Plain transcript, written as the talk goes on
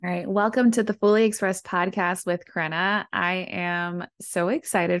All right. Welcome to the Fully Expressed podcast with Krenna. I am so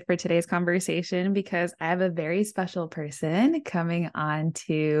excited for today's conversation because I have a very special person coming on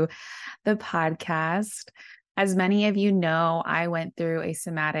to the podcast. As many of you know, I went through a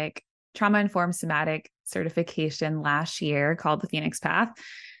trauma-informed somatic certification last year called the Phoenix Path.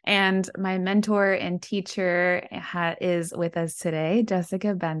 And my mentor and teacher is with us today,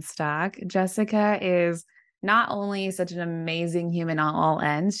 Jessica Benstock. Jessica is not only such an amazing human on all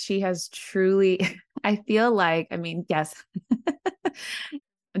ends, she has truly, I feel like, yes,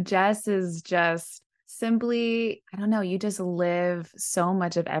 Jess is just simply, I don't know, you just live so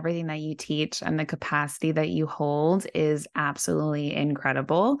much of everything that you teach, and the capacity that you hold is absolutely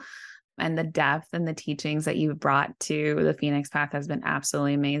incredible. And the depth and the teachings that you've brought to the Phoenix Path has been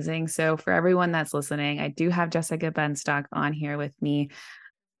absolutely amazing. So, for everyone that's listening, I do have Jessica Benstock on here with me.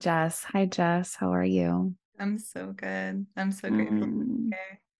 Jess, hi, Jess. How are you? I'm so good. I'm so grateful to be Mm,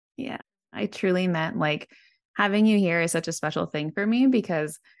 here. yeah, I truly meant like having you here is such a special thing for me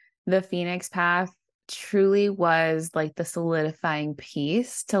because the Phoenix Path truly was like the solidifying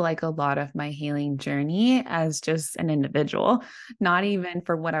piece to like a lot of my healing journey as just an individual, not even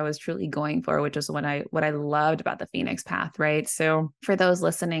for what I was truly going for, which is what I loved about the Phoenix Path, right? So for those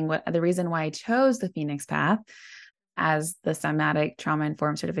listening, what the reason why I chose the Phoenix Path as the somatic trauma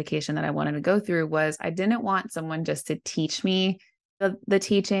informed certification that I wanted to go through was I didn't want someone just to teach me the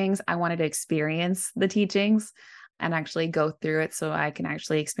teachings. I wanted to experience the teachings and actually go through it so I can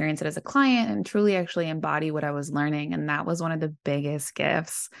actually experience it as a client and truly actually embody what I was learning. And that was one of the biggest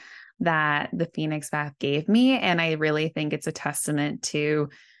gifts that the Phoenix Path gave me. And I really think it's a testament to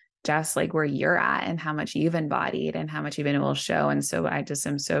just like where you're at and how much you've embodied and how much you've been able to show. And so I just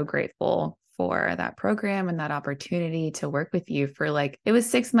am so grateful for that program and that opportunity to work with you for like, it was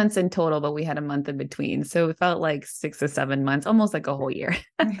 6 months in total, but we had a month in between. So it felt like 6 to 7 months, almost like a whole year.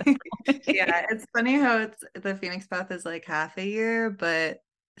 Yeah, it's funny how it's the Phoenix Path is like half a year, but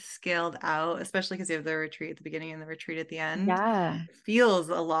scaled out, especially because you have the retreat at the beginning and the retreat at the end. Yeah. It feels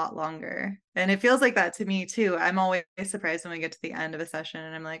a lot longer. And it feels like that to me too. I'm always surprised when we get to the end of a session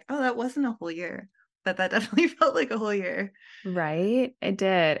and I'm like, oh, that wasn't a whole year. But that definitely felt like a whole year. Right. It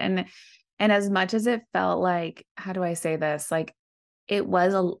did. And as much as it felt like, how do I say this? Like it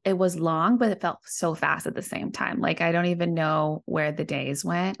was long, but it felt so fast at the same time. Like I don't even know where the days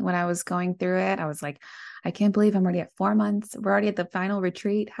went when I was going through it. I was like, I can't believe I'm already at 4 months. We're already at the final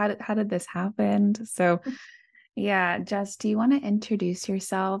retreat. How did this happen? So yeah, Jess, do you want to introduce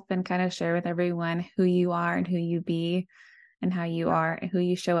yourself and kind of share with everyone who you are and who you be and how you are and who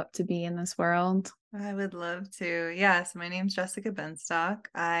you show up to be in this world? I would love to. Yeah, so my name's Jessica Benstock.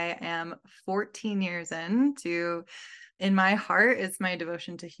 I am 14 years in my heart, it's my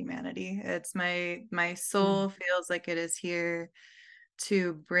devotion to humanity. It's my soul feels like it is here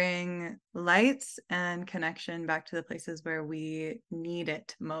to bring light and connection back to the places where we need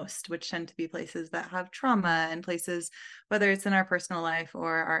it most, which tend to be places that have trauma and places, whether it's in our personal life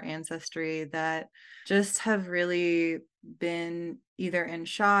or our ancestry, that just have really been either in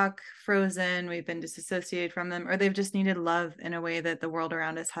shock, frozen, we've been disassociated from them, or they've just needed love in a way that the world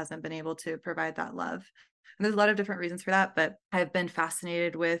around us hasn't been able to provide that love. And there's a lot of different reasons for that, but I've been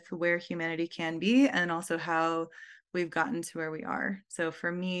fascinated with where humanity can be and also how we've gotten to where we are. So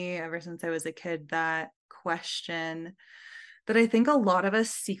for me, ever since I was a kid, that question that I think a lot of us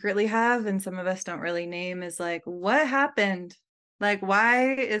secretly have and some of us don't really name is like, what happened? Like,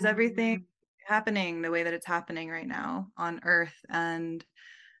 why is everything happening the way that it's happening right now on Earth? And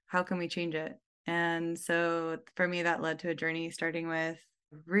how can we change it? And so for me, that led to a journey starting with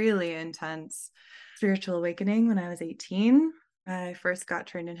really intense spiritual awakening when I was 18. I first got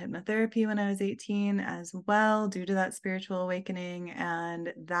trained in hypnotherapy when I was 18 as well, due to that spiritual awakening.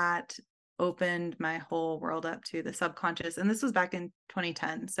 And that opened my whole world up to the subconscious. And this was back in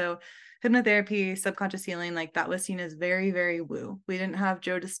 2010. So hypnotherapy, subconscious healing, like that was seen as very, very woo. We didn't have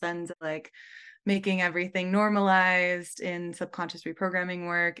Joe Dispenza like making everything normalized in subconscious reprogramming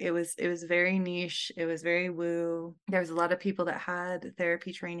work. It was very niche. It was very woo. There was a lot of people that had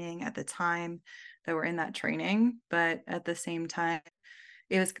therapy training at the time that were in that training, but at the same time,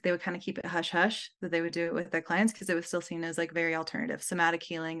 they would kind of keep it hush hush that they would do it with their clients because it was still seen as like very alternative. Somatic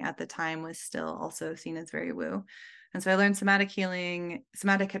healing at the time was still also seen as very woo. And so I learned somatic healing.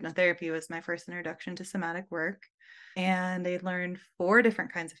 Somatic hypnotherapy was my first introduction to somatic work. And I learned 4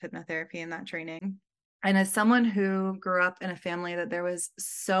 different kinds of hypnotherapy in that training. And as someone who grew up in a family that there was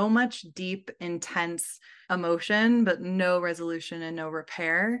so much deep, intense emotion, but no resolution and no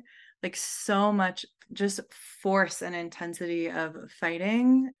repair, like so much just force and intensity of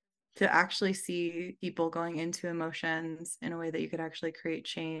fighting, to actually see people going into emotions in a way that you could actually create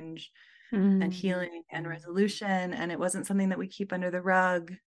change and healing and resolution. And it wasn't something that we keep under the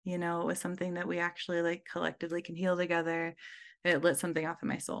rug. You know, it was something that we actually like collectively can heal together. It lit something off in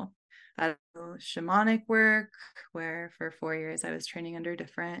my soul. Shamanic work, where for 4 years I was training under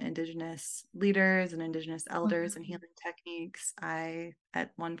different Indigenous leaders and Indigenous elders and healing techniques. I,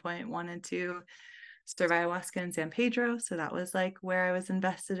 at one point, wanted to serve ayahuasca in San Pedro. So that was like where I was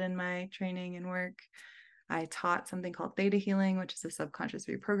invested in my training and work. I taught something called theta healing, which is a subconscious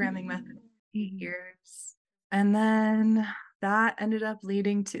reprogramming method, 8 years. And then that ended up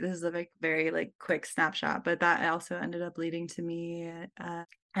leading to, this is a like very like quick snapshot, but that also ended up leading to me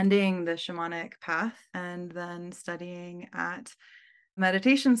ending the shamanic path and then studying at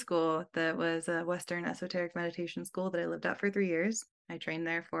meditation school that was a Western esoteric meditation school that I lived at for 3 years. I trained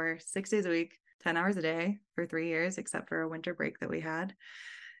there for 6 days a week, 10 hours a day for 3 years, except for a winter break that we had.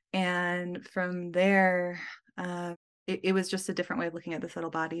 And from there, it was just a different way of looking at the subtle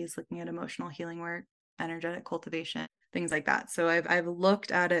bodies, looking at emotional healing work, energetic cultivation, things like that. So I've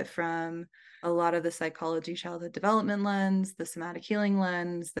looked at it from a lot of the psychology, childhood development lens, the somatic healing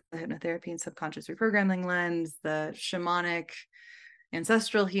lens, the hypnotherapy and subconscious reprogramming lens, the shamanic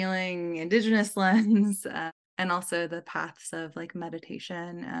ancestral healing, indigenous lens, and also the paths of like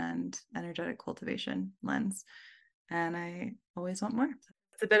meditation and energetic cultivation lens. And I always want more.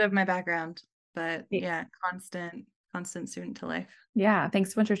 It's a bit of my background, but yeah, constant student to life. Yeah,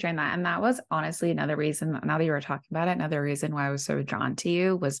 thanks so much for sharing that. And that was honestly another reason, now that you were talking about it, another reason why I was so drawn to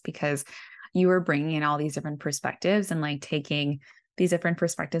you was because you were bringing in all these different perspectives and like taking these different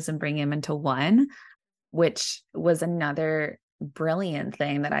perspectives and bringing them into one, which was another brilliant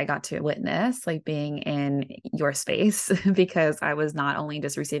thing that I got to witness, like being in your space, because I was not only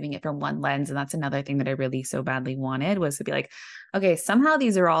just receiving it from one lens. And that's another thing that I really so badly wanted, was to be like, okay, somehow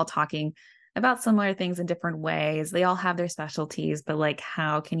these are all talking about similar things in different ways. They all have their specialties, but like,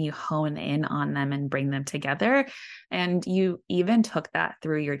 how can you hone in on them and bring them together? And you even took that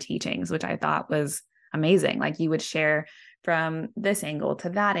through your teachings, which I thought was amazing. Like you would share from this angle to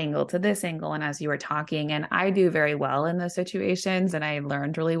that angle to this angle. And as you were talking, and I do very well in those situations, and I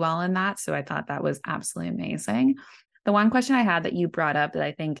learned really well in that. So I thought that was absolutely amazing. The one question I had that you brought up that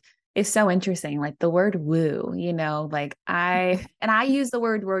I think is so interesting, like the word woo, like I use the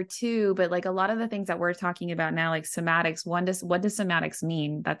word too, but like a lot of the things that we're talking about now, like somatics, what does somatics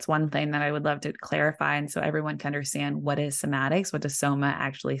mean? That's one thing that I would love to clarify. And so everyone can understand, what is somatics? What does soma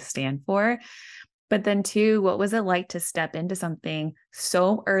actually stand for? But then two, what was it like to step into something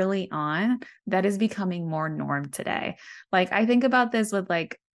so early on that is becoming more norm today? Like I think about this with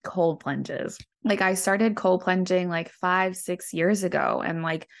like cold plunges. Like I started cold plunging like 5-6 years ago. And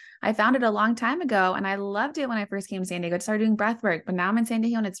like I found it a long time ago and I loved it when I first came to San Diego. I started doing breath work, but now I'm in San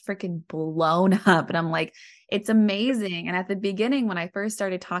Diego and it's freaking blown up. And I'm like, it's amazing. And at the beginning, when I first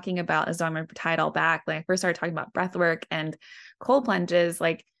started talking about, as I'm going to tie it all back, when I first started talking about breath work and cold plunges,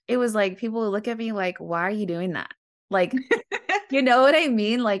 like it was like people would look at me like, why are you doing that? Like, you know what I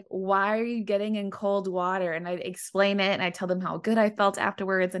mean? Like, why are you getting in cold water? And I'd explain it and I tell them how good I felt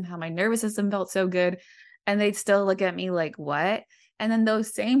afterwards and how my nervous system felt so good. And they'd still look at me like, what? And then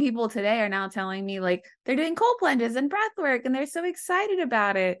those same people today are now telling me like they're doing cold plunges and breath work and they're so excited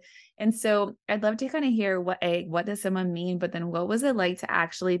about it. And so I'd love to kind of hear what does someone mean, but then what was it like to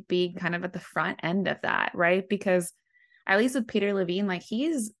actually be kind of at the front end of that, right? Because at least with Peter Levine, like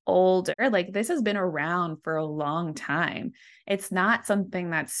he's older, like this has been around for a long time. It's not something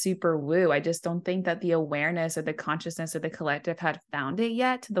that's super woo. I just don't think that the awareness or the consciousness or the collective had found it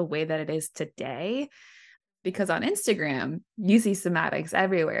yet to the way that it is today. Because on Instagram, you see somatics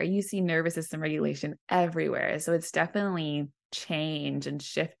everywhere. You see nervous system regulation everywhere. So it's definitely changed and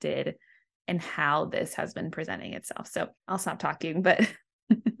shifted in how this has been presenting itself. So I'll stop talking, but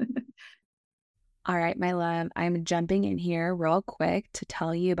All right, my love, I'm jumping in here real quick to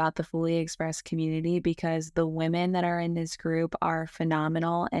tell you about the Fully Expressed community because the women that are in this group are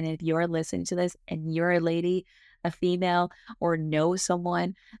phenomenal. And if you're listening to this and you're a lady, a female, or know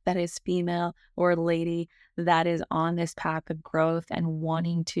someone that is female or a lady that is on this path of growth and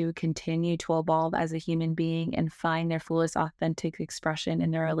wanting to continue to evolve as a human being and find their fullest authentic expression in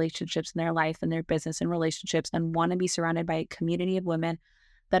their relationships, in their life, and their business and relationships, and want to be surrounded by a community of women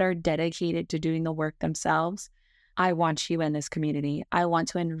that are dedicated to doing the work themselves, I want you in this community. I want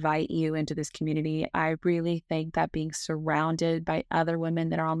to invite you into this community. I really think that being surrounded by other women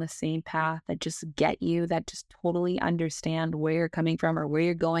that are on the same path, that just get you, that just totally understand where you're coming from or where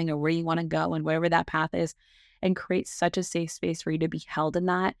you're going or where you want to go and wherever that path is, and create such a safe space for you to be held in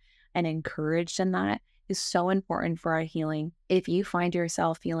that and encouraged in that, is so important for our healing. If you find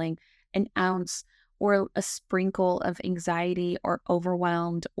yourself feeling an ounce or a sprinkle of anxiety or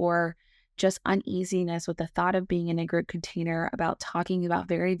overwhelmed or just uneasiness with the thought of being in a group container about talking about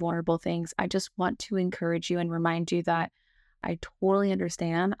very vulnerable things, I just want to encourage you and remind you that I totally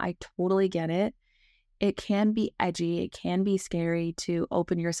understand. I totally get it. It can be edgy. It can be scary to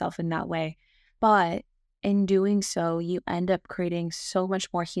open yourself in that way. But in doing so, you end up creating so much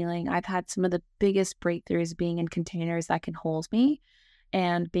more healing. I've had some of the biggest breakthroughs being in containers that can hold me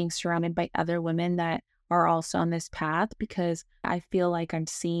and being surrounded by other women that are also on this path, because I feel like I'm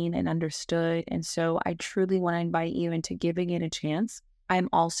seen and understood. And so I truly want to invite you into giving it a chance. I'm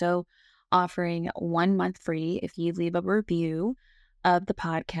also offering 1 month free if you leave a review of the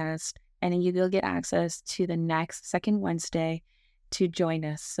podcast, and you will get access to the next second Wednesday to join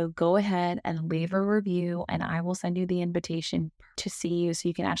us. So go ahead and leave a review, and I will send you the invitation to see you so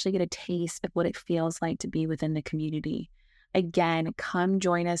you can actually get a taste of what it feels like to be within the community. Again, come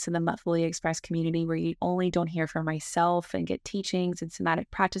join us in the Fully Expressed community, where you only don't hear from myself and get teachings and somatic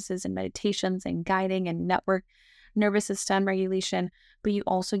practices and meditations and guiding and network nervous system regulation, but you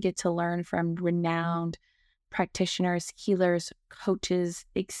also get to learn from renowned practitioners, healers, coaches,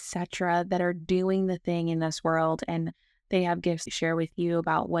 etc., that are doing the thing in this world, and they have gifts to share with you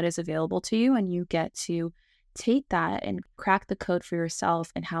about what is available to you, and you get to take that and crack the code for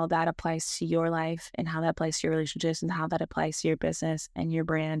yourself and how that applies to your life and how that applies to your relationships and how that applies to your business and your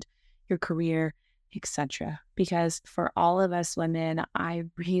brand, your career, etc. Because for all of us women, I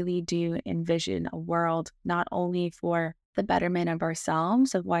really do envision a world not only for the betterment of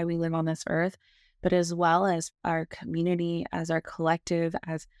ourselves, of why we live on this earth, but as well as our community, as our collective,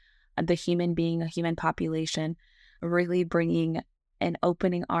 as the human being, a human population, really bringing and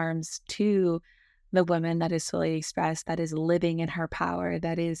opening arms to the woman that is fully expressed, that is living in her power,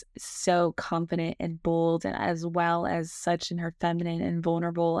 that is so confident and bold, and as well as such in her feminine and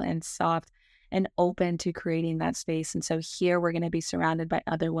vulnerable and soft and open to creating that space. And so here we're going to be surrounded by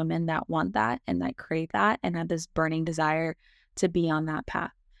other women that want that and that crave that and have this burning desire to be on that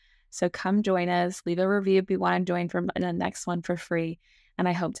path. So come join us, leave a review if you want to join from the next one for free. And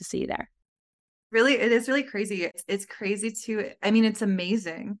I hope to see you there. Really, it is really crazy. It's crazy I mean, it's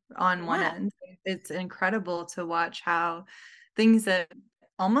amazing on one end. It's incredible to watch how things that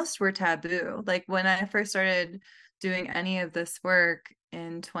almost were taboo, like when I first started doing any of this work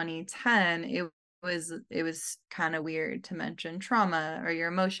in 2010, it was kind of weird to mention trauma or your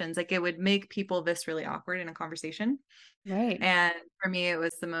emotions. Like it would make people viscerally awkward in a conversation. Right. And for me, it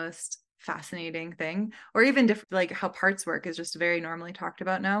was the most fascinating thing. Or even different, like how parts work is just very normally talked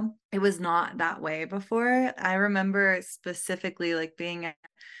about now. It was not that way before. I remember specifically like being at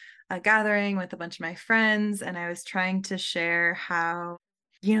a gathering with a bunch of my friends, and I was trying to share how,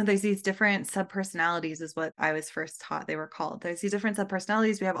 there's these different subpersonalities is what I was first taught they were called. There's these different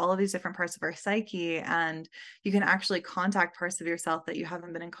subpersonalities. We have all of these different parts of our psyche, and you can actually contact parts of yourself that you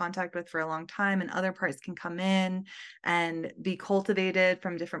haven't been in contact with for a long time, and other parts can come in and be cultivated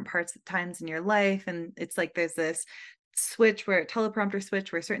from different parts of times in your life. And it's like there's this switch where teleprompter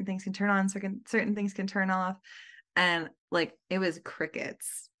switch where certain things can turn on, certain things can turn off. And like it was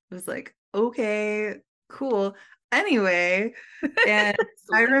crickets. It was like, okay, cool. Anyway, and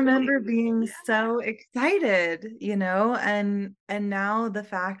I remember being so excited, and now the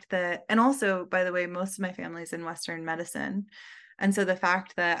fact that, and also, by the way, most of my family's in Western medicine. And so the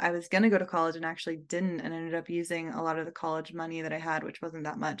fact that I was going to go to college and actually didn't, and ended up using a lot of the college money that I had, which wasn't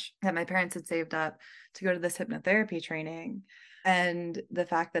that much, that my parents had saved up to go to this hypnotherapy training. And the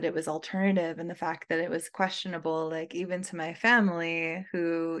fact that it was alternative, and the fact that it was questionable, like even to my family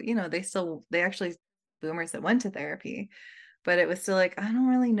who, they actually boomers that went to therapy, but it was still like, I don't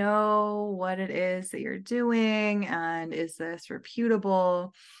really know what it is that you're doing. And is this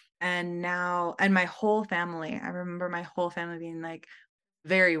reputable? And now, and my whole family, I remember my whole family being like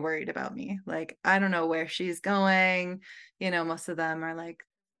very worried about me. Like, I don't know where she's going. Most of them are like,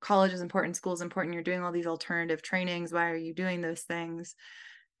 college is important, school is important, you're doing all these alternative trainings, why are you doing those things?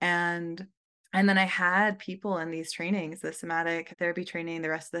 And then I had people in these trainings, the somatic therapy training, the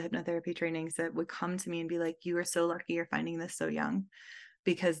rest of the hypnotherapy trainings, that would come to me and be like, you are so lucky you're finding this so young,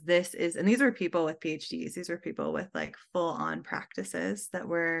 because this is, and these were people with PhDs, these were people with like full on practices that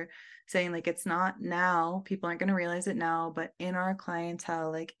were saying like, it's not now, people aren't going to realize it now, but in our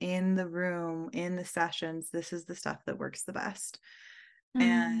clientele, like in the room, in the sessions, this is the stuff that works the best.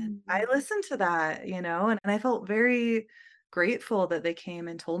 And I listened to that, and I felt very grateful that they came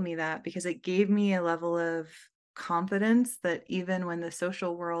and told me that, because it gave me a level of confidence that even when the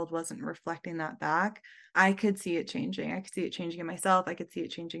social world wasn't reflecting that back, I could see it changing. I could see it changing in myself. I could see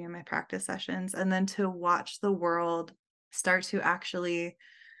it changing in my practice sessions. And then to watch the world start to actually,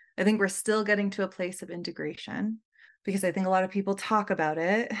 I think we're still getting to a place of integration, because I think a lot of people talk about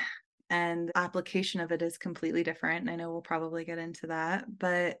it and application of it is completely different. And I know we'll probably get into that,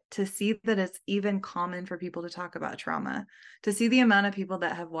 but to see that it's even common for people to talk about trauma, to see the amount of people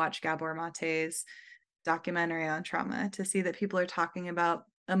that have watched Gabor Mate's documentary on trauma, to see that people are talking about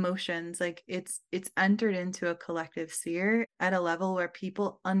emotions, like it's entered into a collective sphere at a level where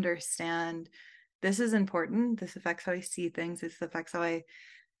people understand this is important. This affects how I see things. This affects how I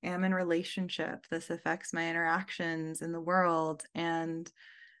am in relationship. This affects my interactions in the world. And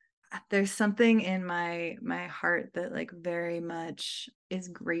there's something in my heart that like very much is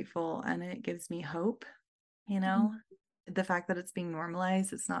grateful, and it gives me hope, you know, the fact that it's being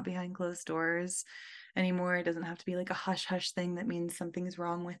normalized. It's not behind closed doors anymore. It doesn't have to be like a hush hush thing that means something's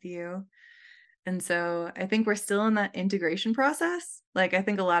wrong with you. And so I think we're still in that integration process. Like I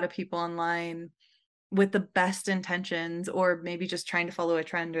think a lot of people online with the best intentions, or maybe just trying to follow a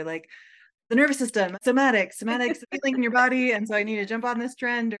trend, or like the nervous system, somatic's feeling in your body. And so I need to jump on this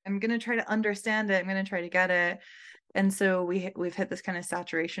trend. I'm going to try to understand it. I'm going to try to get it. And so we've hit this kind of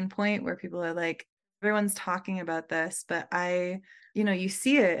saturation point where people are like, everyone's talking about this, but you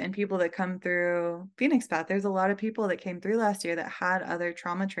see it in people that come through Phoenix Path. There's a lot of people that came through last year that had other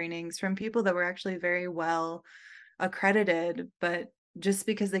trauma trainings from people that were actually very well accredited, but just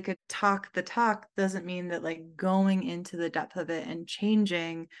because they could talk the talk doesn't mean that like going into the depth of it and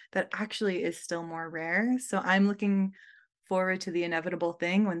changing that actually is still more rare. So I'm looking forward to the inevitable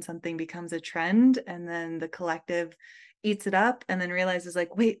thing when something becomes a trend and then the collective eats it up and then realizes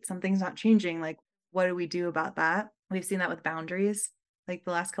like, wait, something's not changing. Like, what do we do about that? We've seen that with boundaries. Like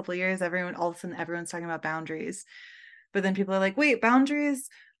the last couple of years, all of a sudden everyone's talking about boundaries. But then people are like, wait, boundaries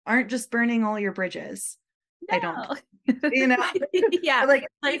aren't just burning all your bridges. No. I don't, Yeah. like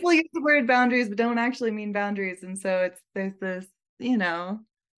people use the word boundaries, but don't actually mean boundaries. And so there's this,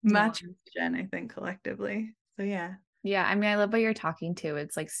 maturation, I think, collectively. So yeah. Yeah. I mean, I love what you're talking to.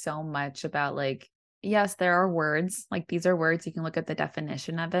 It's like so much about like, yes, there are words, like these are words, you can look at the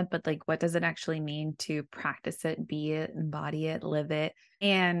definition of it, but like, what does it actually mean to practice it, be it, embody it, live it,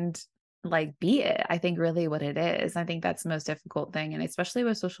 and like be it? I think really what it is. I think that's the most difficult thing. And especially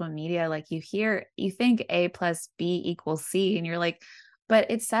with social media, like you think A plus B equals C, and you're like, but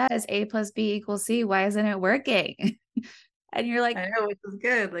it says A plus B equals C. Why isn't it working? And you're like, I know, which is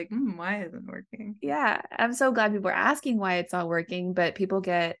good. Like, why isn't it working? yeah, I'm so glad people are asking why it's not working, but people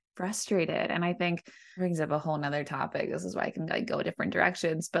get frustrated. And I think it brings up a whole nother topic. This is why I can like go different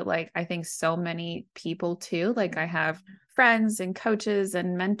directions. But like, I think so many people too, like I have friends and coaches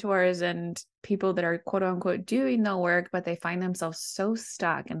and mentors and people that are quote unquote doing the work, but they find themselves so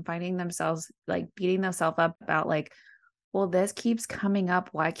stuck and finding themselves like beating themselves up about like, well, this keeps coming up.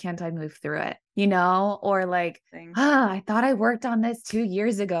 Why can't I move through it? Or like, I thought I worked on this 2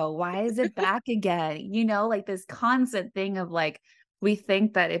 years ago. Why is it back again? Like this constant thing of like, we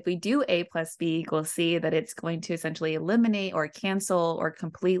think that if we do A plus B equals C, that it's going to essentially eliminate or cancel or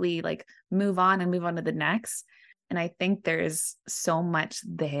completely like move on to the next. And I think there's so much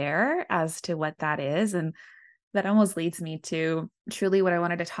there as to what that is. And that almost leads me to truly what I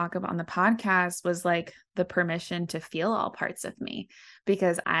wanted to talk about on the podcast was like the permission to feel all parts of me.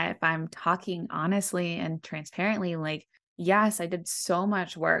 Because if I'm talking honestly and transparently, like, yes, I did so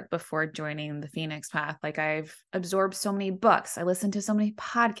much work before joining the Phoenix Path. Like I've absorbed so many books. I listened to so many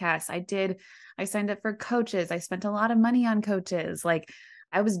podcasts. I signed up for coaches. I spent a lot of money on coaches. Like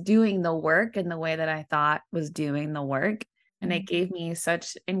I was doing the work in the way that I thought was doing the work. And it gave me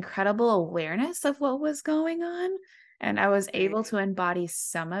such incredible awareness of what was going on. And I was able to embody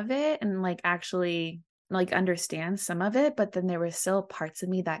some of it and like actually like understand some of it. But then there were still parts of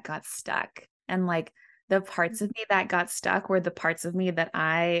me that got stuck. And like the parts of me that got stuck were the parts of me that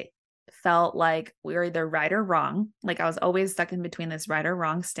I felt like we were either right or wrong. Like I was always stuck in between this right or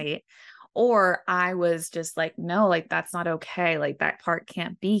wrong state. Or I was just like, no, like that's not okay. Like that part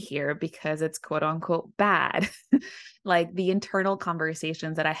can't be here because it's quote unquote bad. Like the internal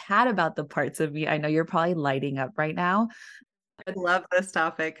conversations that I had about the parts of me. I know you're probably lighting up right now. I love this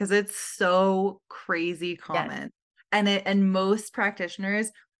topic because it's so crazy common. Yes. And most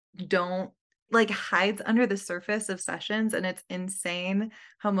practitioners don't like hides under the surface of sessions. And it's insane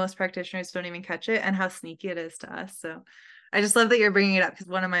how most practitioners don't even catch it and how sneaky it is to us. So I just love that you're bringing it up because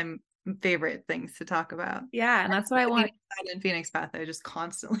one of my favorite things to talk about. Yeah. And that's what I want. In Phoenix Path, I just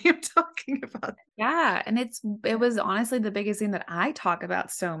constantly am talking about. Yeah. And it was honestly the biggest thing that I talk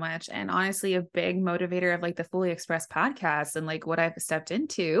about so much. And honestly, a big motivator of like the Fully Expressed podcast and like what I've stepped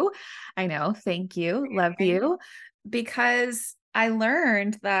into. I know. Thank you. Love you. Because I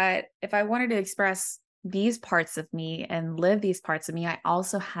learned that if I wanted to express these parts of me and live these parts of me, I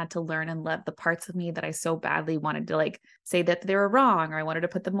also had to learn and love the parts of me that I so badly wanted to like say that they were wrong, or I wanted to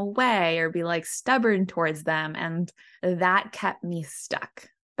put them away or be like stubborn towards them. And that kept me stuck.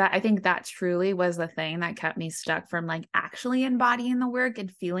 That I think that truly was the thing that kept me stuck from like actually embodying the work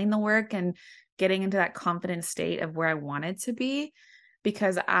and feeling the work and getting into that confident state of where I wanted to be,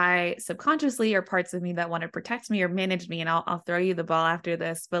 because I subconsciously are parts of me that want to protect me or manage me. And I'll throw you the ball after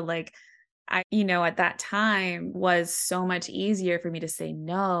this, but like I, at that time was so much easier for me to say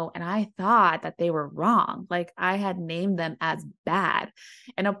no. And I thought that they were wrong. Like I had named them as bad.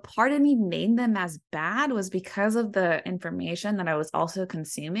 And a part of me named them as bad was because of the information that I was also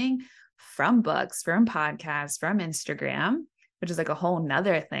consuming from books, from podcasts, from Instagram, which is like a whole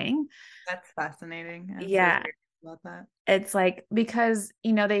nother thing. That's fascinating. I'm Yeah. so curious about that. It's like, because,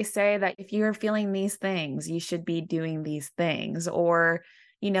 they say that if you're feeling these things, you should be doing these things, or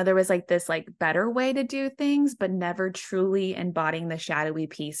there was like this like better way to do things, but never truly embodying the shadowy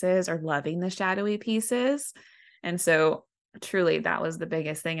pieces or loving the shadowy pieces. And so truly that was the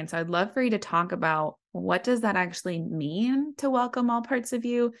biggest thing. And so I'd love for you to talk about, what does that actually mean to welcome all parts of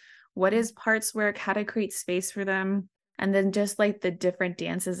you? What is parts work? How to create space for them? And then just like the different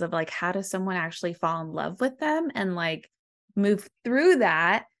dances of like, how does someone actually fall in love with them and like move through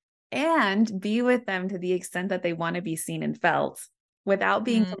that and be with them to the extent that they want to be seen and felt, without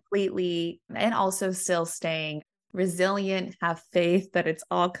being completely, and also still staying resilient, have faith that it's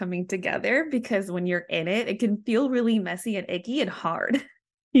all coming together, because when you're in it, it can feel really messy and icky and hard,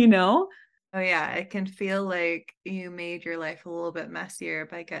 Oh yeah, it can feel like you made your life a little bit messier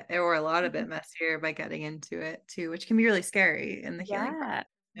or a lot of bit messier by getting into it too, which can be really scary in the healing process.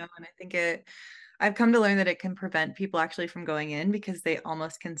 And I think I've come to learn that it can prevent people actually from going in, because they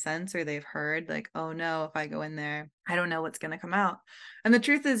almost can sense, or they've heard like, oh no, if I go in there, I don't know what's going to come out. And the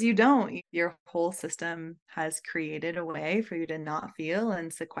truth is you don't. Your whole system has created a way for you to not feel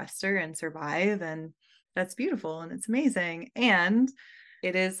and sequester and survive. And that's beautiful and it's amazing. And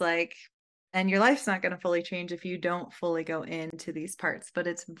it is like, and your life's not going to fully change if you don't fully go into these parts. But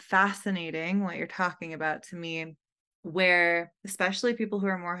it's fascinating what you're talking about to me, where especially people who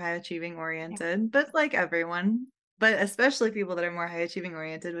are more high achieving oriented, but like everyone, but especially people that are more high achieving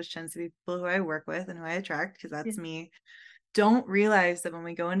oriented, which tends to be people who I work with and who I attract, because that's me, don't realize that when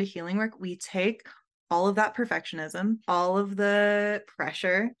we go into healing work, we take all of that perfectionism, all of the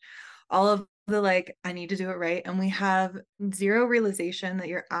pressure, all of the like, I need to do it right. And we have zero realization that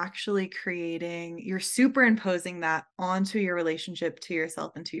you're actually you're superimposing that onto your relationship to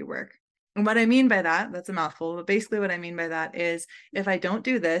yourself and to your work. And what I mean by that's a mouthful, but basically what I mean by that is, if I don't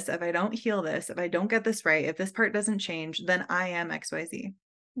do this, if I don't heal this, if I don't get this right, if this part doesn't change, then I am XYZ.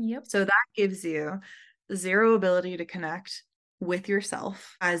 Yep. So that gives you zero ability to connect with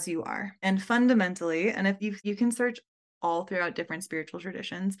yourself as you are. And fundamentally, and if you can search all throughout different spiritual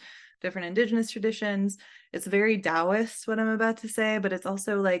traditions, different indigenous traditions, it's very Taoist what I'm about to say, but it's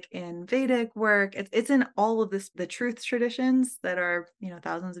also like in Vedic work, it's in all of the truth traditions that are,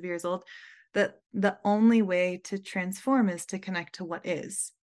 thousands of years old, that the only way to transform is to connect to what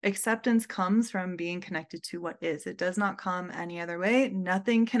is. Acceptance comes from being connected to what is. It does not come any other way.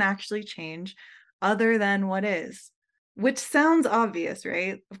 Nothing can actually change other than what is, which sounds obvious,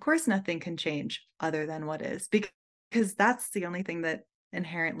 right? Of course, nothing can change other than what is, because that's the only thing that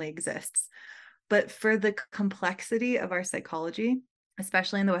inherently exists. But for the complexity of our psychology,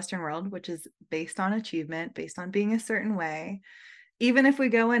 especially in the Western world, which is based on achievement, based on being a certain way, even if we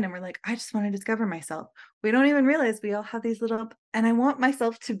go in and we're like, I just want to discover myself, we don't even realize we all have these little, and I want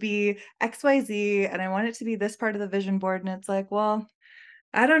myself to be XYZ, and I want it to be this part of the vision board. And it's like, well,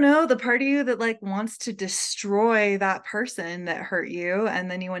 I don't know, the part of you that like wants to destroy that person that hurt you,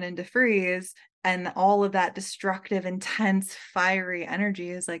 and then you went into freeze, and all of that destructive, intense, fiery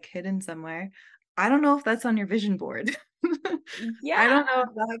energy is like hidden somewhere. I don't know if that's on your vision board. Yeah. I don't know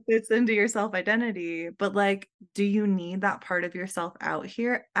if that fits into your self-identity, but like, do you need that part of yourself out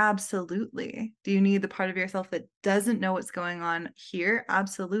here? Absolutely. Do you need the part of yourself that doesn't know what's going on here?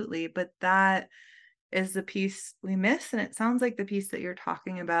 Absolutely. But that is the piece we miss. And it sounds like the piece that you're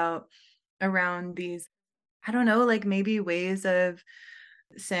talking about around these, I don't know, like maybe ways of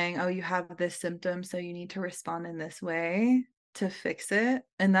saying, oh, you have this symptom, so you need to respond in this way to fix it.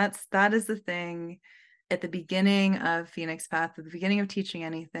 And that is the thing, at the beginning of Phoenix Path, at the beginning of teaching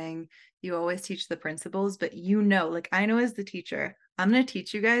anything, you always teach the principles, but like I know as the teacher, I'm going to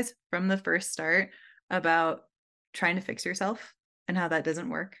teach you guys from the first start about trying to fix yourself and how that doesn't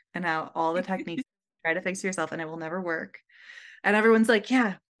work, and how all the techniques try to fix yourself and it will never work. And everyone's like,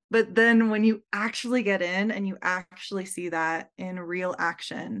 yeah. But then when you actually get in and you actually see that in real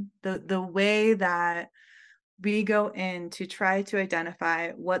action, the way that we go in to try to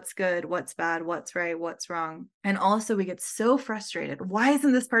identify what's good, what's bad, what's right, what's wrong. And also we get so frustrated. Why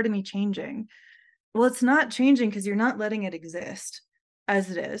isn't this part of me changing? Well, it's not changing because you're not letting it exist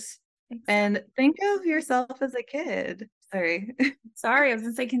as it is. Exactly. And think of yourself as a kid. Sorry. Sorry, I was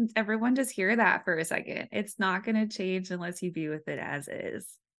gonna say, can everyone just hear that for a second? It's not gonna change unless you be with it as is.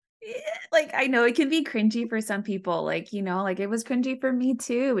 Like, I know it can be cringy for some people, like, you know, like it was cringy for me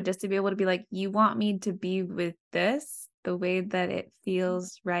too, just to be able to be like, you want me to be with this the way that it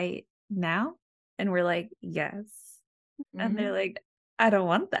feels right now? And we're like, yes. And they're like, I don't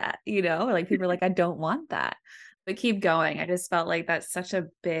want that, you know, or like people are like, I don't want that. But keep going. I just felt like that's such a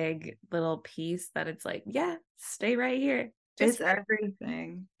big little piece that it's like, yeah, stay right here. It's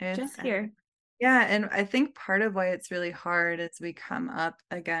everything. It's just here. Yeah. And I think part of why it's really hard is we come up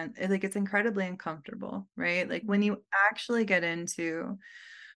again, like it's incredibly uncomfortable, right? Like when you actually get into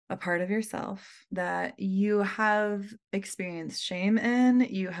a part of yourself that you have experienced shame in,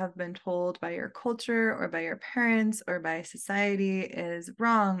 you have been told by your culture or by your parents or by society is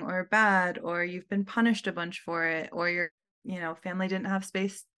wrong or bad, or you've been punished a bunch for it, or your, family didn't have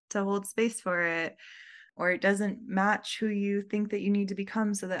space to hold space for it, or it doesn't match who you think that you need to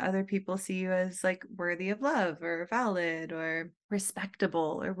become so that other people see you as like worthy of love or valid or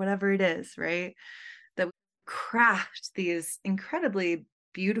respectable or whatever it is, right? That we craft these incredibly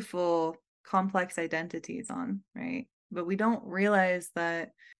beautiful, complex identities on, right? But we don't realize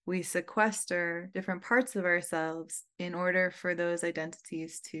that we sequester different parts of ourselves in order for those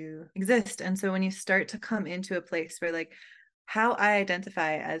identities to exist. And so when you start to come into a place where like, how I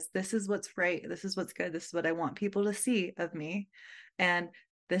identify as this is what's right, this is what's good, this is what I want people to see of me, and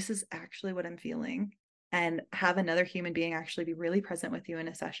this is actually what I'm feeling, and have another human being actually be really present with you in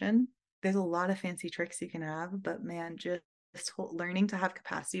a session. There's a lot of fancy tricks you can have, but man, just learning to have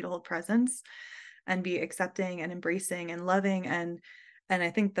capacity to hold presence and be accepting and embracing and loving. And I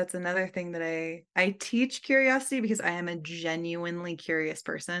think that's another thing that I teach curiosity, because I am a genuinely curious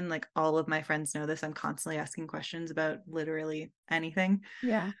person. Like all of my friends know this. I'm constantly asking questions about literally anything.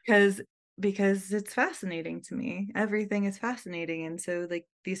 Yeah. Because it's fascinating to me. Everything is fascinating. And so like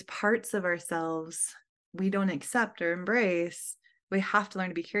these parts of ourselves we don't accept or embrace, we have to learn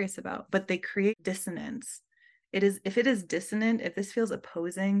to be curious about, but they create dissonance. If it is dissonant, if this feels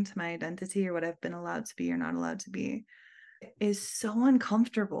opposing to my identity or what I've been allowed to be or not allowed to be, is so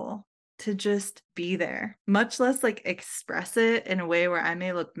uncomfortable to just be there, much less like express it in a way where I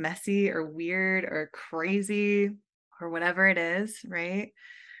may look messy or weird or crazy or whatever it is, right?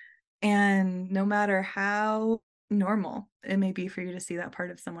 And no matter how normal it may be for you to see that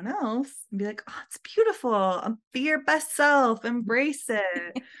part of someone else and be like, oh, it's beautiful. Be your best self, embrace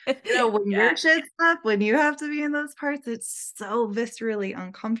it. When your shit's up, when you have to be in those parts, it's so viscerally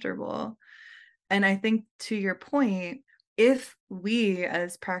uncomfortable. And I think to your point, if we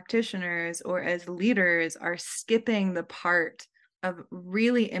as practitioners or as leaders are skipping the part of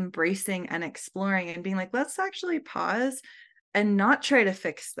really embracing and exploring and being like, let's actually pause and not try to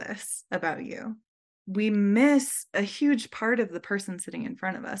fix this about you, we miss a huge part of the person sitting in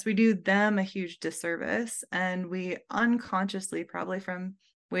front of us. We do them a huge disservice, and we unconsciously, probably from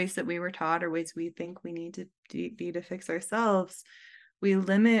ways that we were taught or ways we think we need to be to fix ourselves, we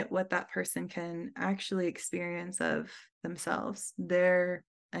limit what that person can actually experience of themselves, their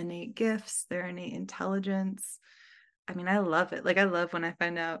innate gifts, their innate intelligence. I mean, I love it. Like, I love when I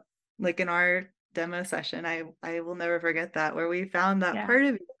find out, like in our demo session, I will never forget that, where we found that part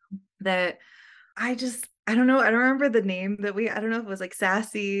of you that I don't know. I don't remember the name that I don't know if it was like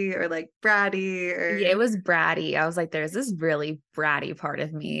sassy or like bratty or. Yeah, it was bratty. I was like, there's this really bratty part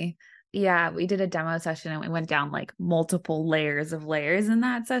of me. Yeah, we did a demo session and we went down like multiple layers in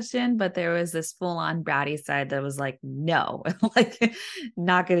that session, but there was this full on bratty side that was like, no, like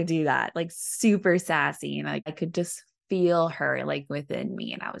not going to do that. Like super sassy. And I could just feel her like within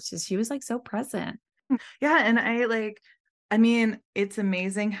me. And she was like so present. Yeah. And I mean, it's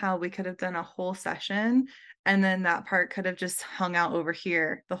amazing how we could have done a whole session and then that part could have just hung out over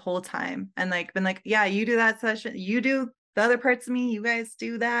here the whole time and like been like, yeah, you do that session, you do the other parts of me, you guys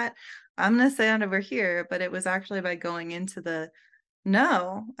do that, I'm gonna stand over here. But it was actually by going into the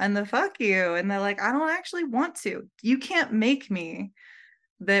no and the fuck you and the like, I don't actually want to, you can't make me.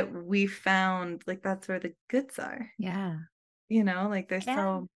 that we found like that's where the goods are, Yeah. like there's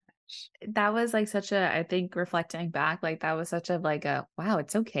so much. That was like such a, I think reflecting back, like that was such a like a wow,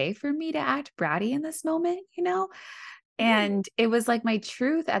 it's okay for me to act bratty in this moment. Yeah. And it was like my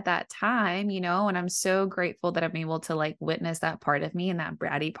truth at that time. And I'm so grateful that I'm able to like witness that part of me and that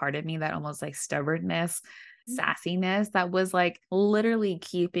bratty part of me, that almost like stubbornness, sassiness that was like literally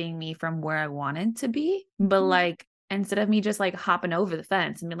keeping me from where I wanted to be. But like, instead of me just like hopping over the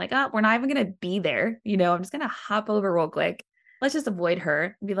fence and being like, oh, we're not even going to be there, I'm just going to hop over real quick. Let's just avoid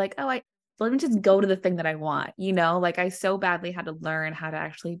her and be like, oh, let me just go to the thing that I want. Like I so badly had to learn how to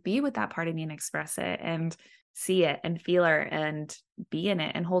actually be with that part of me and express it and see it and feel her and be in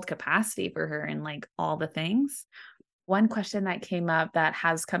it and hold capacity for her and like all the things. One question that came up that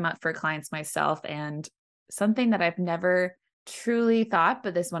has come up for clients myself, and something that I've never truly thought,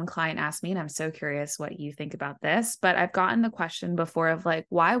 but this one client asked me, and I'm so curious what you think about this, but I've gotten the question before of like,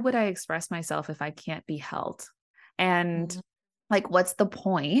 why would I express myself if I can't be held? And like, what's the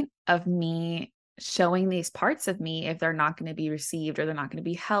point of me showing these parts of me if they're not going to be received or they're not going to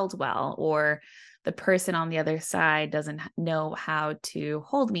be held well, or the person on the other side doesn't know how to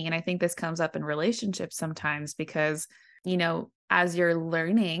hold me? And I think this comes up in relationships sometimes because, as you're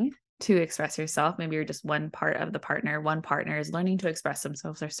learning to express yourself, maybe you're just one part of the partner, one partner is learning to express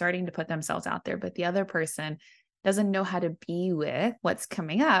themselves, they're starting to put themselves out there, but the other person doesn't know how to be with what's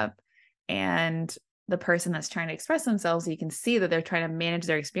coming up. And the person that's trying to express themselves, you can see that they're trying to manage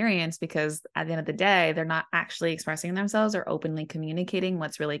their experience, because at the end of the day, they're not actually expressing themselves or openly communicating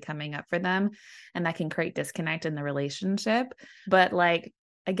what's really coming up for them. And that can create disconnect in the relationship. But like,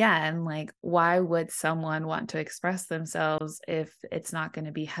 again, like, why would someone want to express themselves if it's not going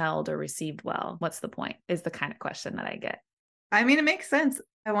to be held or received well? What's the point? Is the kind of question that I get. I mean, it makes sense.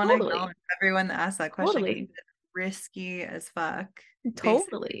 I want to Totally. acknowledge everyone that asked that question because Totally. it's risky as fuck. Basically,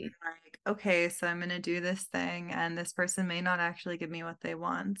 Totally. like, okay, so I'm going to do this thing, and this person may not actually give me what they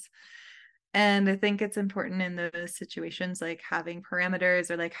want. And I think it's important in those situations, like having parameters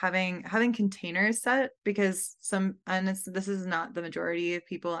or like having containers set, because this is not the majority of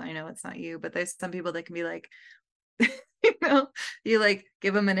people. I know it's not you, but there's some people that can be like, you like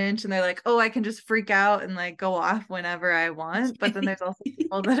give them an inch and they're like, oh, I can just freak out and like go off whenever I want. But then there's also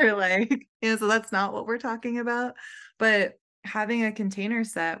people that are like, so that's not what we're talking about. But having a container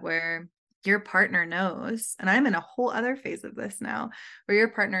set where your partner knows, and I'm in a whole other phase of this now, where your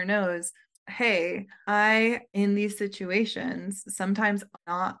partner knows, hey, in these situations, sometimes I'm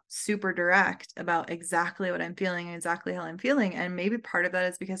not super direct about exactly what I'm feeling and exactly how I'm feeling. And maybe part of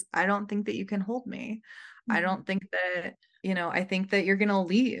that is because I don't think that you can hold me. I don't think that, I think that you're going to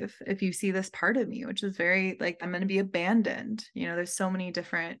leave if you see this part of me, which is very like, I'm going to be abandoned. There's so many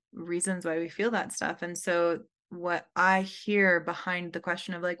different reasons why we feel that stuff. And so what I hear behind the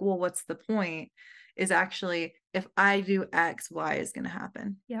question of like, well, what's the point, is actually, if I do X, Y is going to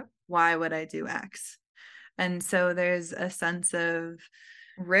happen. Yep. Why would I do X? And so there's a sense of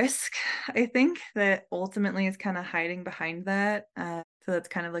risk, I think, that ultimately is kind of hiding behind that. So that's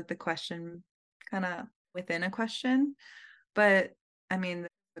kind of like the question kind of within a question. But I mean,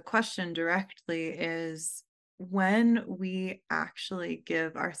 the question directly is, when we actually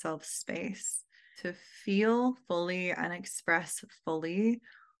give ourselves space to feel fully and express fully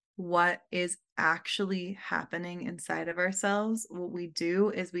what is actually happening inside of ourselves, what we do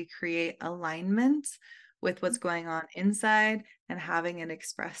is we create alignment with what's going on inside and having it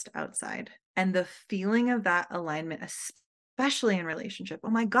expressed outside. And the feeling of that alignment, especially in relationship, oh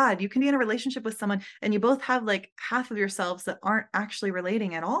my God, you can be in a relationship with someone and you both have like half of yourselves that aren't actually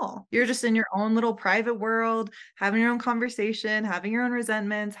relating at all. You're just in your own little private world, having your own conversation, having your own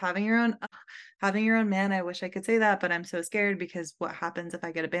resentments, having your own man. I wish I could say that, but I'm so scared because what happens if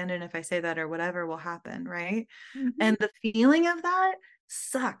I get abandoned, if I say that, or whatever will happen, right? And the feeling of that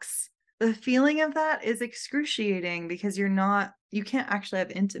sucks. The feeling of that is excruciating because you can't actually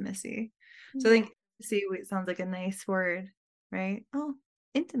have intimacy. So I think intimacy sounds like a nice word, right? Oh,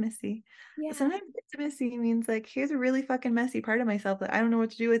 intimacy. Yeah. Sometimes intimacy means like, here's a really fucking messy part of myself that I don't know what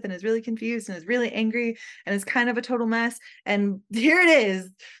to do with and is really confused and is really angry and is kind of a total mess. And here it is.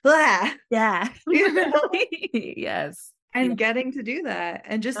 Blah. Yeah. Yes. And getting to do that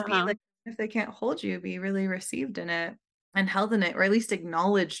and just be Uh-huh. like, if they can't hold you, be really received in it and held in it, or at least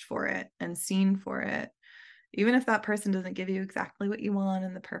acknowledged for it and seen for it. Even if that person doesn't give you exactly what you want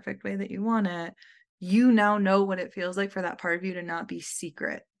in the perfect way that you want it, you now know what it feels like for that part of you to not be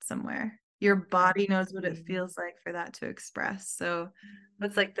secret somewhere. your body knows what it feels like for that to express. So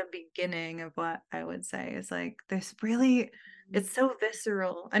that's like the beginning of what I would say is like, there's really, it's so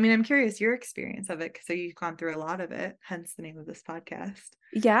visceral. I mean, I'm curious your experience of it. So you've gone through a lot of it, hence the name of this podcast.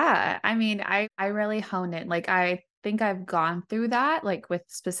 Yeah. I mean, I really honed it. Like, I think I've gone through that, like with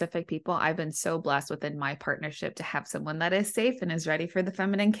specific people. I've been so blessed within my partnership to have someone that is safe and is ready for the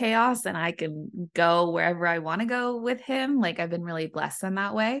feminine chaos, and I can go wherever I want to go with him. Like, I've been really blessed in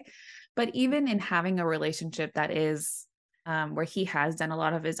that way. But even in having a relationship that is where he has done a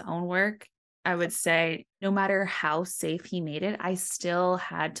lot of his own work, I would say no matter how safe he made it, I still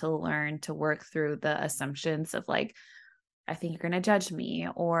had to learn to work through the assumptions of like, I think you're going to judge me,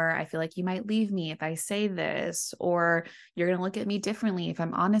 or I feel like you might leave me if I say this, or you're going to look at me differently if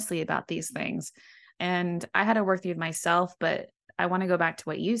I'm honestly about these things. And I had to work through myself, but I want to go back to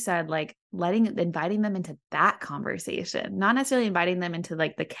what you said, like inviting them into that conversation, not necessarily inviting them into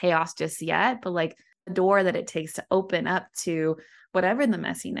like the chaos just yet, but like the door that it takes to open up to whatever the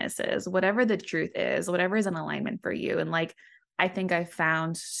messiness is, whatever the truth is, whatever is in alignment for you. And like, I think I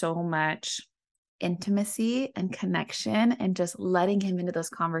found so much intimacy and connection and just letting him into those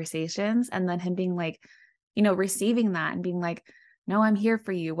conversations, and then him being like, receiving that and being like, no, I'm here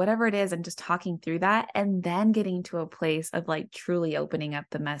for you, whatever it is, and just talking through that, and then getting to a place of like truly opening up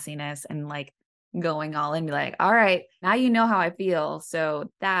the messiness and like going all in, be like, all right, now you know how I feel.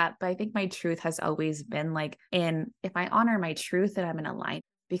 So that, but I think my truth has always been like, if I honor my truth, that I'm in alignment,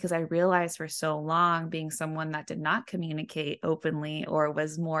 because I realized for so long, being someone that did not communicate openly or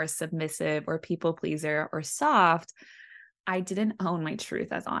was more submissive or people pleaser or soft, I didn't own my truth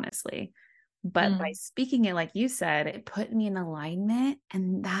as honestly. But by speaking it, like you said, it put me in alignment.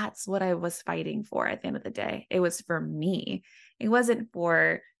 And that's what I was fighting for at the end of the day. It was for me. It wasn't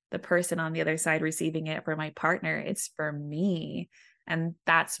for the person on the other side receiving it, for my partner. It's for me. And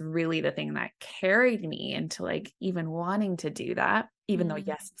that's really the thing that carried me into like even wanting to do that, even though,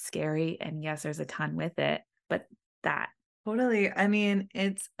 yes, it's scary. And yes, there's a ton with it, but that. Totally. I mean,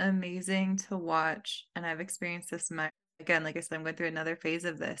 it's amazing to watch. And I've experienced this again, like I said, I'm going through another phase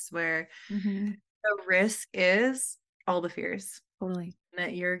of this where the risk is all the fears. Totally.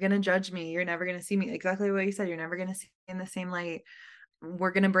 That you're going to judge me. You're never going to see me. Exactly what you said. You're never going to see me in the same light.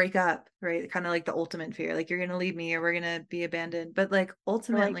 We're going to break up, right? Kind of like the ultimate fear. Like you're going to leave me or we're going to be abandoned. But like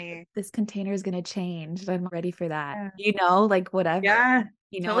ultimately, like, this container is going to change. I'm ready for that. Yeah. Like whatever. Yeah.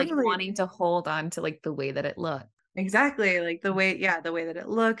 Like Totally. wanting to hold on to like the way that it looks. Exactly. Like the way that it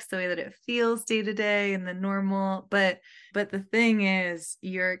looks, the way that it feels day to day and the normal. But the thing is,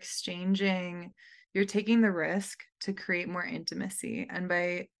 you're taking the risk to create more intimacy. And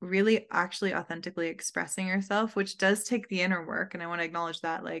by really actually authentically expressing yourself, which does take the inner work. And I want to acknowledge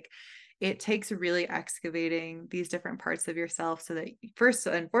that, like, it takes really excavating these different parts of yourself so that first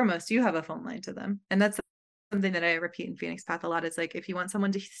and foremost, you have a phone line to them. And that's something that I repeat in Phoenix Path a lot. Is like, if you want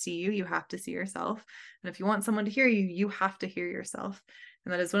someone to see you, you have to see yourself. And if you want someone to hear you, you have to hear yourself.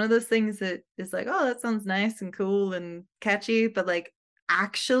 And that is one of those things that is like, oh, that sounds nice and cool and catchy. But like,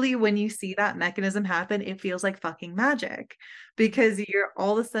 actually, when you see that mechanism happen, it feels like fucking magic, because you're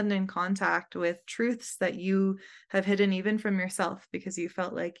all of a sudden in contact with truths that you have hidden even from yourself because you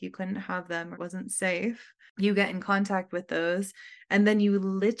felt like you couldn't have them or wasn't safe. You get in contact with those, and then you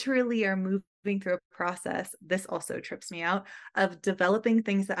literally are moving through a process. This also trips me out, of developing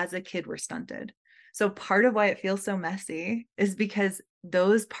things that as a kid were stunted. So part of why it feels so messy is because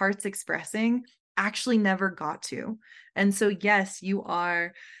those parts expressing actually never got to. And so, yes, you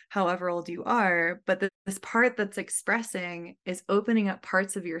are however old you are, but this part that's expressing is opening up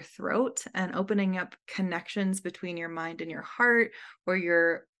parts of your throat and opening up connections between your mind and your heart, or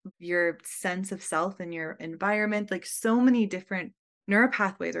your sense of self and your environment. Like, so many different neural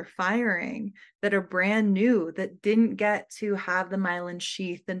pathways are firing that are brand new, that didn't get to have the myelin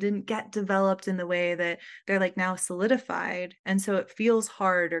sheath and didn't get developed in the way that they're like now solidified. And so it feels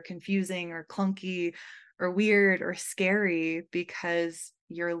hard or confusing or clunky or weird or scary, because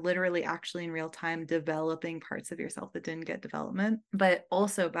you're literally actually in real time developing parts of yourself that didn't get development. But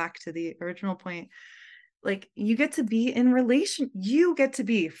also, back to the original point, like, you get to be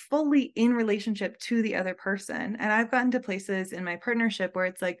fully in relationship to the other person. And I've gotten to places in my partnership where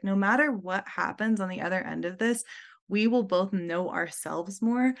it's like, no matter what happens on the other end of this, we will both know ourselves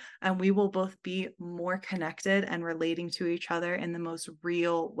more, and we will both be more connected and relating to each other in the most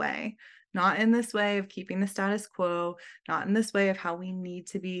real way. Not in this way of keeping the status quo, not in this way of how we need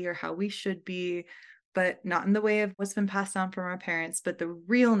to be or how we should be, but not in the way of what's been passed down from our parents, but the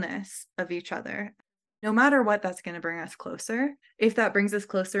realness of each other. No matter what, that's going to bring us closer. If that brings us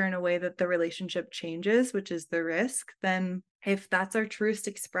closer in a way that the relationship changes, which is the risk, then if that's our truest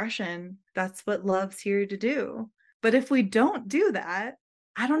expression, that's what love's here to do. But if we don't do that,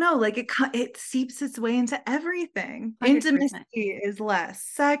 I don't know, like it seeps its way into everything. 100%. Intimacy is less.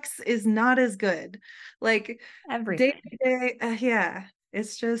 Sex is not as good. Like day Everything. to day, yeah.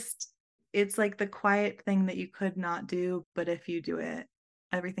 It's like the quiet thing that you could not do, but if you do it,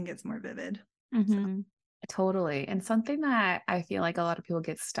 everything gets more vivid. So Mm-hmm. Totally. And something that I feel like a lot of people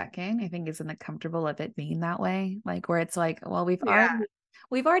get stuck in, I think, isn't the comfortable of it being that way. Like where it's like, well, yeah.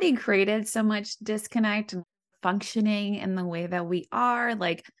 we've already created so much disconnect and functioning in the way that we are.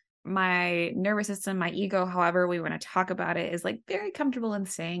 Like my nervous system, my ego, however we want to talk about it, is like very comfortable in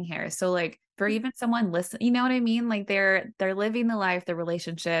staying here. So like for even someone listen, you know what I mean? Like they're living the life, the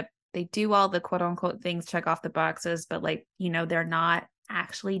relationship, they do all the quote unquote things, check off the boxes, but like, they're not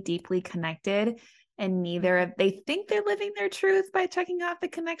actually deeply connected, and neither of they think they're living their truth by checking off the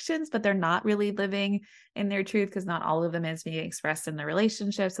connections, but they're not really living in their truth because not all of them is being expressed in the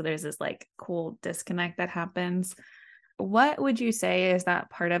relationship. So there's this like cool disconnect that happens. What would you say is that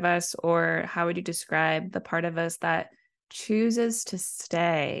part of us, or how would you describe the part of us that chooses to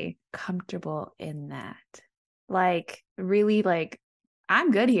stay comfortable in that? Like really like,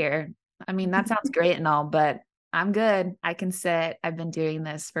 I'm good here. I mean, that sounds great and all, but I'm good. I can sit. I've been doing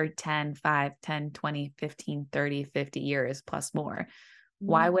this for 10, 5, 10, 20, 15, 30, 50 years plus more.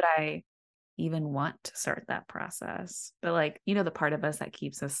 Why would I even want to start that process? But like, the part of us that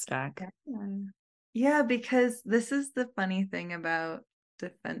keeps us stuck. Yeah. Yeah, because this is the funny thing about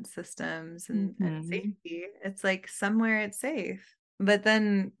defense systems and Mhm. safety. It's like somewhere it's safe. But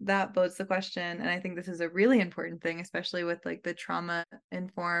then that bodes the question, and I think this is a really important thing, especially with like the trauma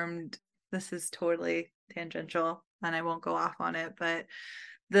informed. This is totally tangential and I won't go off on it, but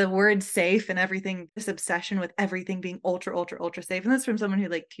the word safe and everything, this obsession with everything being ultra, ultra, ultra safe. And this from someone who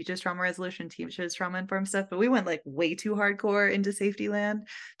like teaches trauma resolution, teaches trauma informed stuff, but we went like way too hardcore into safety land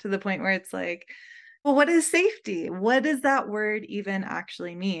to the point where it's like, well, what is safety? What does that word even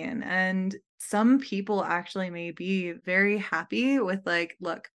actually mean? And some people actually may be very happy with like,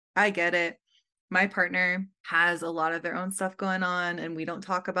 look, I get it. My partner has a lot of their own stuff going on and we don't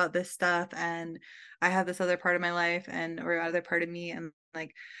talk about this stuff. And I have this other part of my life or other part of me. And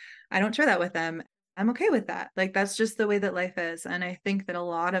like, I don't share that with them. I'm okay with that. Like, that's just the way that life is. And I think that a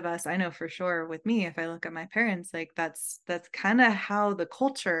lot of us, I know for sure with me, if I look at my parents, like that's kind of how the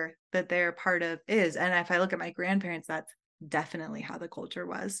culture that they're part of is. And if I look at my grandparents, that's definitely how the culture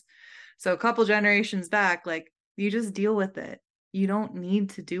was. So a couple generations back, like you just deal with it. You don't need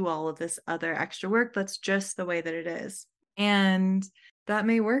to do all of this other extra work. That's just the way that it is. And that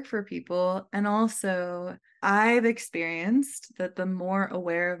may work for people. And also, I've experienced that the more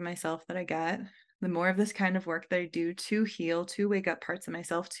aware of myself that I get, the more of this kind of work that I do to heal, to wake up parts of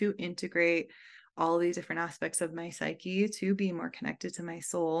myself, to integrate all these different aspects of my psyche, to be more connected to my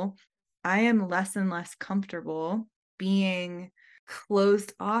soul, I am less and less comfortable being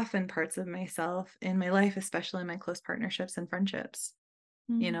closed off in parts of myself in my life, especially in my close partnerships and friendships.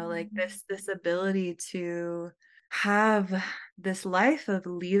 Like this ability to have this life of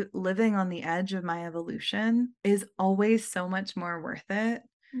living on the edge of my evolution is always so much more worth it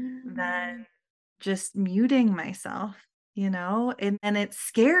than just muting myself, and it's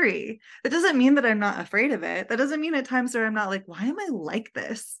scary. That doesn't mean that I'm not afraid of it. That doesn't mean at times where I'm not like, why am I like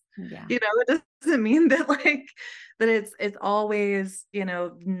this? Yeah. It doesn't mean that like that it's always,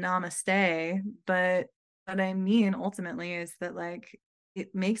 namaste. But what I mean ultimately is that like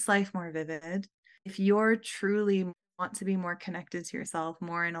it makes life more vivid. If you're truly want to be more connected to yourself,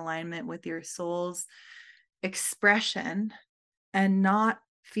 more in alignment with your soul's expression, and not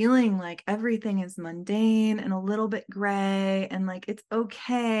feeling like everything is mundane and a little bit gray and like it's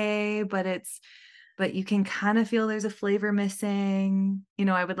okay, but you can kind of feel there's a flavor missing.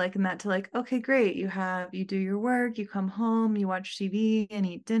 I would liken that to like, okay, great. You do your work, you come home, you watch TV and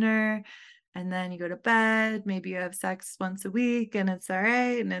eat dinner, and then you go to bed. Maybe you have sex once a week and it's all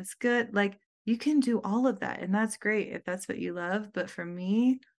right and it's good. Like you can do all of that. And that's great if that's what you love. But for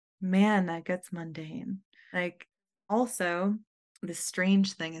me, man, that gets mundane. Like also, this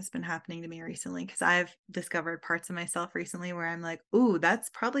strange thing has been happening to me recently because I've discovered parts of myself recently where I'm like, ooh, that's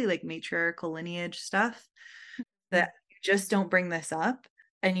probably like matriarchal lineage stuff that you just don't bring this up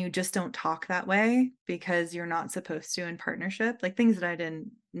and you just don't talk that way because you're not supposed to in partnership, like things that I didn't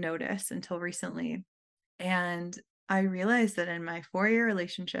notice until recently. And I realized that in my 4-year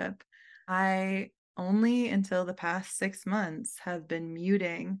relationship, I only until the past 6 months have been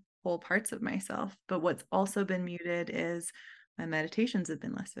muting whole parts of myself. But what's also been muted is My meditations have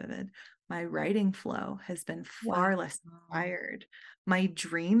been less vivid. My writing flow has been far less inspired. My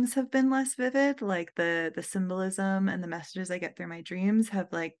dreams have been less vivid. Like the symbolism and the messages I get through my dreams have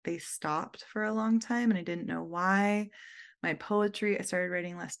like, they stopped for a long time and I didn't know why. My poetry, I started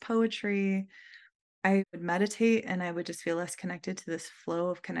writing less poetry. I would meditate and I would just feel less connected to this flow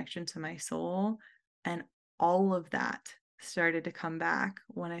of connection to my soul. And all of that started to come back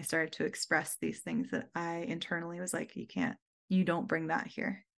when I started to express these things that I internally was like, you don't bring that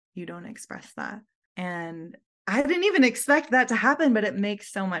here. You don't express that. And I didn't even expect that to happen, but it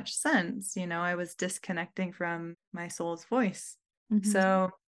makes so much sense. I was disconnecting from my soul's voice.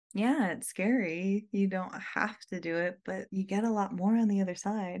 So yeah, it's scary. You don't have to do it, but you get a lot more on the other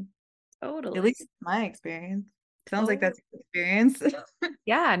side. Totally. At least my experience. Sounds like that's your experience.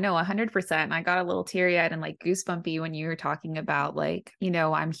 Yeah, no, 100%. I got a little teary-eyed and like goosebumpy when you were talking about like,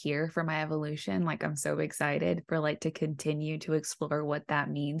 I'm here for my evolution. Like I'm so excited for like to continue to explore what that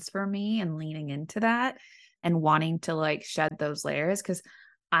means for me and leaning into that and wanting to like shed those layers because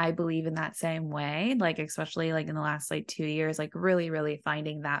I believe in that same way. Like especially like in the last like 2 years, like really, really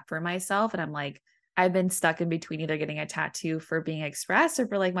finding that for myself. And I'm like, I've been stuck in between either getting a tattoo for being expressed or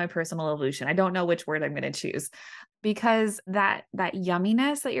for like my personal evolution. I don't know which word I'm going to choose because that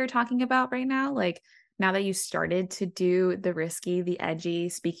yumminess that you're talking about right now, like now that you started to do the risky, the edgy,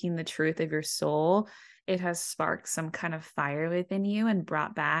 speaking the truth of your soul, it has sparked some kind of fire within you and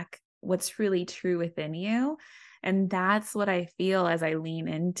brought back what's really true within you. And that's what I feel as I lean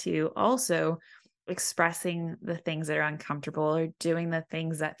into also expressing the things that are uncomfortable or doing the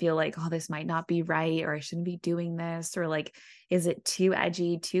things that feel like, oh, this might not be right, or I shouldn't be doing this, or like, is it too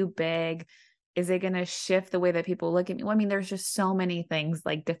edgy, too big? Is it going to shift the way that people look at me? Well, I mean, there's just so many things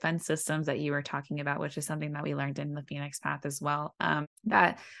like defense systems that you were talking about, which is something that we learned in the Phoenix Path as well,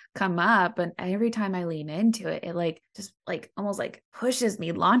 that come up. And every time I lean into it, it like just like almost like pushes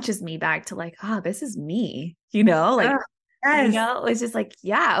me, launches me back to like, oh, this is me, like, Yes. it's just like,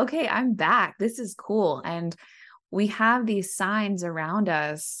 yeah, okay, I'm back. This is cool. And we have these signs around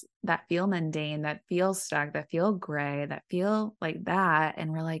us that feel mundane, that feel stuck, that feel gray, that feel like that.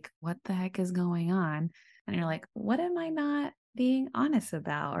 And we're like, what the heck is going on? And you're like, what am I not being honest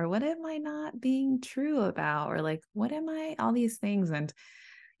about? Or what am I not being true about? Or like, what am I, all these things. And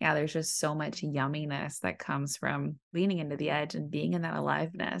yeah, there's just so much yumminess that comes from leaning into the edge and being in that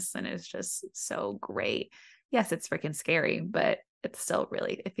aliveness. And it's just so great. Yes, it's freaking scary, but it's still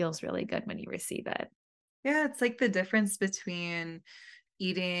really, it feels really good when you receive it. Yeah, it's like the difference between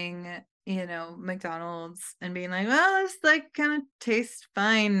eating, McDonald's and being like, well, this like kind of tastes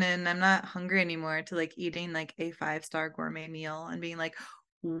fine and I'm not hungry anymore, to like eating like a 5-star gourmet meal and being like,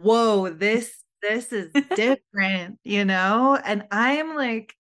 whoa, this is different, And I'm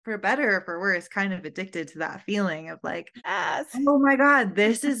like, for better or for worse, kind of addicted to that feeling of like, Yes. oh my God,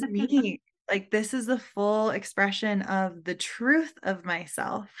 this is me. Like, this is the full expression of the truth of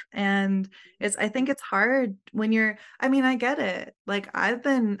myself. And I think it's hard when I get it. Like,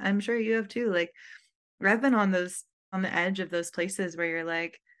 I'm sure you have too. Like, I've been on the edge of those places where you're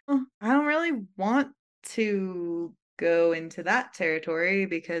like, oh, I don't really want to go into that territory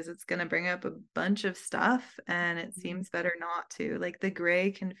because it's going to bring up a bunch of stuff and it seems better not to. Like, the gray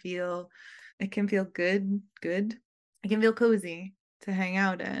it can feel good. It can feel cozy to hang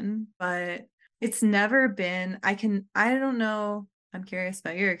out in, but it's never been, I don't know. I'm curious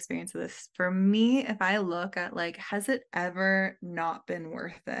about your experience with this. For me, if I look at like, has it ever not been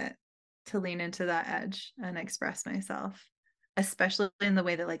worth it to lean into that edge and express myself, especially in the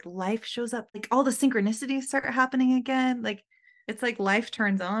way that like life shows up, like all the synchronicities start happening again. Like it's like life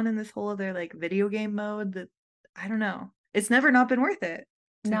turns on in this whole other like video game mode that I don't know. It's never not been worth it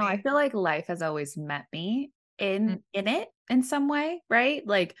to No, me. I feel like life has always met me Mm. in it in some way, right?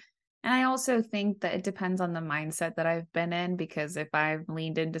 Like, and I also think that it depends on the mindset that I've been in, because if I've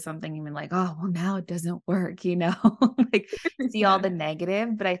leaned into something and been like, oh, well, now it doesn't work, like see all Yeah. the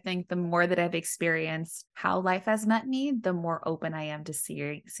negative. But I think the more that I've experienced how life has met me, the more open I am to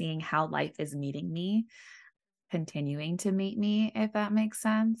seeing how life is meeting me, continuing to meet me, if that makes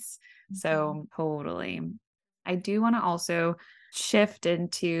sense. So totally. I do want to also shift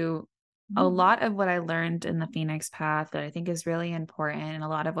into a lot of what I learned in the Phoenix Path that I think is really important. And a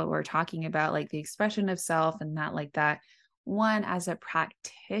lot of what we're talking about, like the expression of self and that, like that. One, as a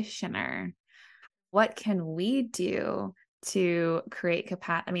practitioner, what can we do to create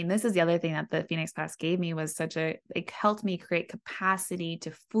capacity? I mean, this is the other thing that the Phoenix Path gave me, was it helped me create capacity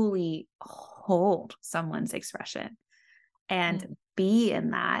to fully hold someone's expression and be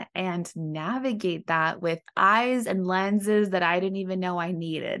in that and navigate that with eyes and lenses that I didn't even know I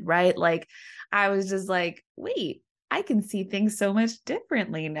needed, right? Like I was just like, wait, I can see things so much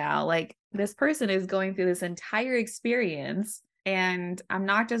differently now. Like this person is going through this entire experience, and I'm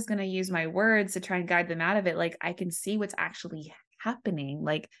not just going to use my words to try and guide them out of it. Like I can see what's actually happening.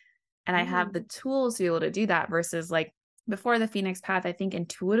 Like, and I have the tools to be able to do that versus like before the Phoenix path, I think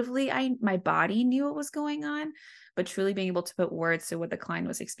intuitively my body knew what was going on, but truly being able to put words to what the client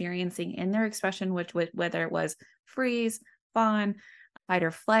was experiencing in their expression, which whether it was freeze, fawn, fight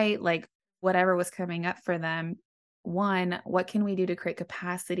or flight, like whatever was coming up for them. One, what can we do to create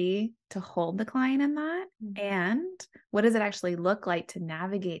capacity to hold the client in that? And what does it actually look like to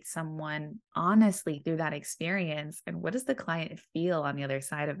navigate someone honestly through that experience? And what does the client feel on the other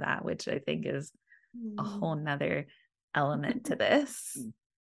side of that, which I think is a whole nother element to this.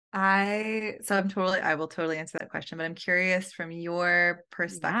 I will totally answer that question, but I'm curious from your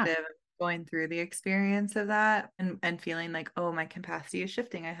perspective, going through the experience of that and feeling like, oh, my capacity is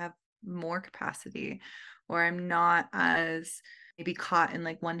shifting. I have more capacity, or I'm not as maybe caught in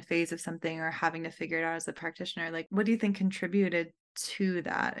like one phase of something or having to figure it out as a practitioner. Like, what do you think contributed to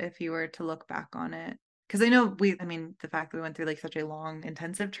that if you were to look back on it? Because I know the fact that we went through like such a long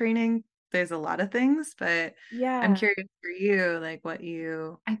intensive training, there's a lot of things, but I'm curious for you, like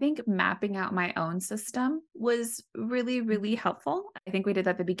I think mapping out my own system was really, really helpful. I think we did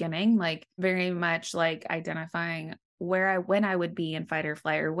that at the beginning, like very much like identifying when I would be in fight or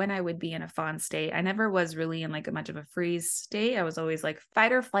flight or when I would be in a fawn state. I never was really in like a much of a freeze state. I was always like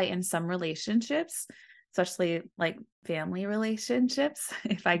fight or flight in some relationships, especially like family relationships,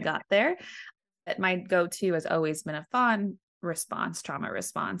 if I got there. But my go-to has always been a fawn response, trauma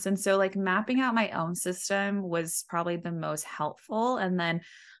response. And so like mapping out my own system was probably the most helpful. And then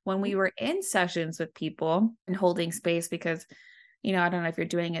when we were in sessions with people and holding space, because, I don't know if you're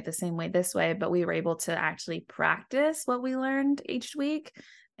doing it the same way this way, but we were able to actually practice what we learned each week.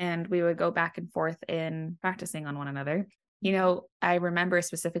 And we would go back and forth in practicing on one another. I remember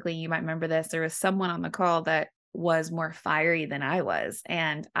specifically, you might remember this, there was someone on the call that was more fiery than I was.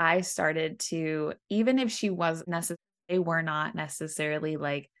 And I started to, even if she was necessarily, they were not necessarily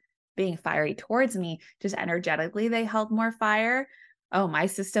like being fiery towards me, just energetically, they held more fire. Oh, my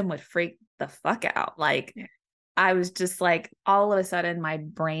system would freak the fuck out. Like, I was just like, all of a sudden, my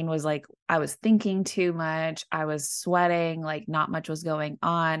brain was like, I was thinking too much. I was sweating, like, not much was going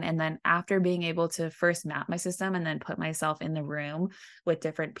on. And then after being able to first map my system and then put myself in the room with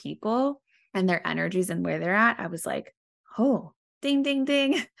different people and their energies and where they're at, I was like, oh, ding, ding,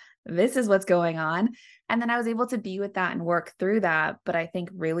 ding. This is what's going on. And then I was able to be with that and work through that. But I think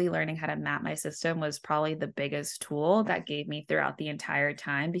really learning how to map my system was probably the biggest tool that gave me throughout the entire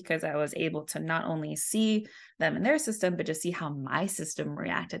time, because I was able to not only see them in their system, but just see how my system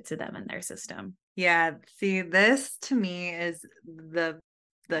reacted to them in their system. Yeah. See, this to me is the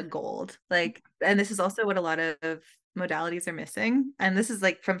gold. Like, and this is also what a lot of modalities are missing. And this is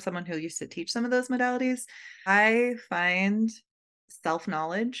like from someone who used to teach some of those modalities. I find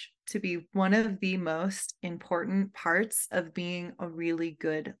self-knowledge to be one of the most important parts of being a really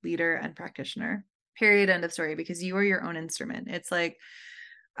good leader and practitioner. Period. End of story. Because you are your own instrument. It's like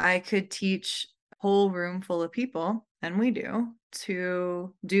I could teach a whole room full of people, and we do,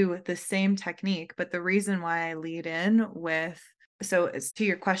 to do the same technique. But the reason why I lead in with, so it's to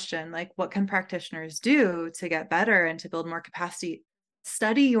your question, like what can practitioners do to get better and to build more capacity?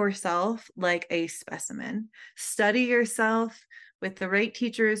 Study yourself like a specimen. Study yourself with the right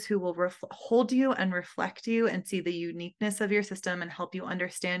teachers who will hold you and reflect you and see the uniqueness of your system and help you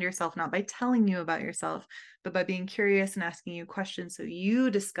understand yourself, not by telling you about yourself, but by being curious and asking you questions so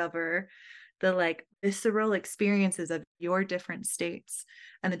you discover the like visceral experiences of your different states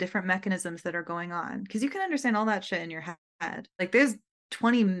and the different mechanisms that are going on. Because you can understand all that shit in your head. Like there's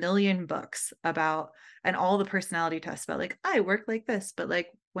 20 million books about, and all the personality tests about like, I work like this, but like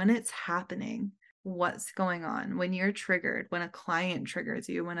when it's happening, what's going on when you're triggered, when a client triggers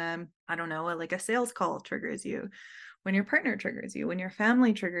you, when I don't know, like a sales call triggers you, when your partner triggers you, when your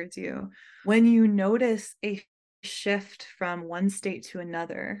family triggers you, when you notice a shift from one state to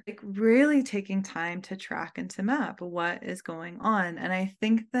another, like really taking time to track and to map what is going on. And I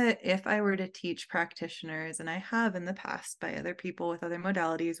think that if I were to teach practitioners, and I have in the past by other people with other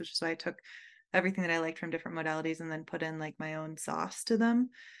modalities, which is why I took everything that I liked from different modalities and then put in like my own sauce to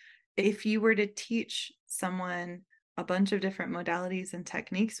them. If you were to teach someone a bunch of different modalities and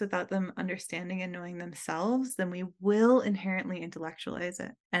techniques without them understanding and knowing themselves, then we will inherently intellectualize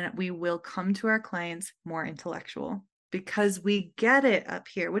it. And we will come to our clients more intellectual because we get it up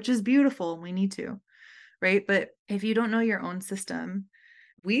here, which is beautiful. And we need to, right? But if you don't know your own system,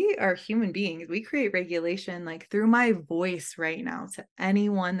 we are human beings. We create regulation like through my voice right now to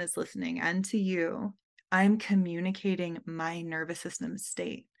anyone that's listening and to you. I'm communicating my nervous system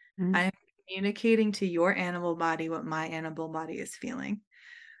state. Mm. I'm communicating to your animal body what my animal body is feeling,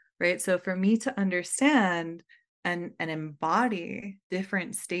 right? So for me to understand and embody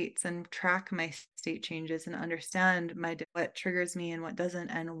different states and track my state changes and understand what triggers me and what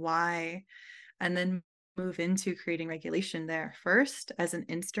doesn't and why, and then move into creating regulation there first as an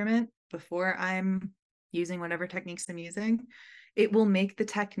instrument before I'm using whatever techniques I'm using, it will make the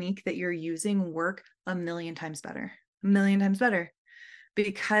technique that you're using work a million times better,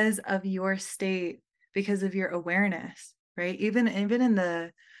 because of your state, because of your awareness, right? Even in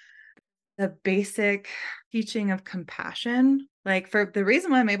the basic teaching of compassion, like, for the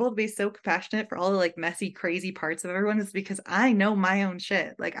reason why I'm able to be so compassionate for all the like messy, crazy parts of everyone is because I know my own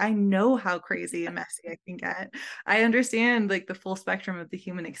shit. Like, I know how crazy and messy I can get. I understand like the full spectrum of the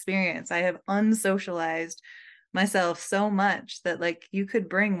human experience. I have unsocialized myself so much that like you could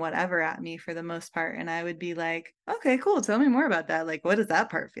bring whatever at me for the most part and I would be like, okay, cool, tell me more about that. Like, what does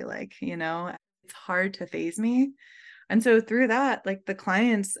that part feel like? It's hard to phase me. And so through that, like, the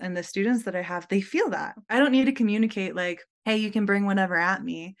clients and the students that I have, they feel that. I don't need to communicate like, hey, you can bring whatever at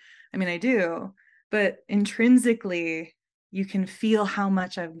me. I mean, I do, but intrinsically, you can feel how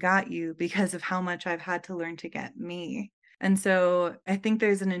much I've got you because of how much I've had to learn to get me. And so I think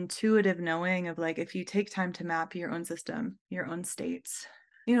there's an intuitive knowing of like, if you take time to map your own system, your own states,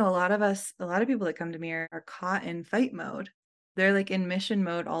 a lot of people that come to me are caught in fight mode. They're like in mission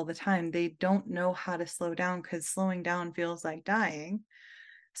mode all the time. They don't know how to slow down because slowing down feels like dying.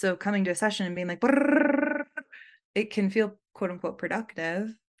 So coming to a session and being like, "Brrr," it can feel quote unquote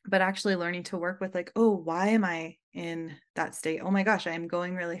productive, but actually learning to work with like, oh, why am I in that state? Oh my gosh, I am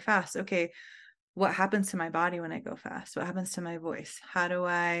going really fast. Okay, what happens to my body when I go fast? What happens to my voice? How do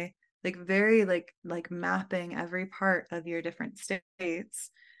I like very like mapping every part of your different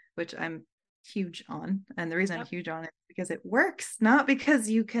states, which I'm huge on. And the reason I'm huge on it is because it works, not because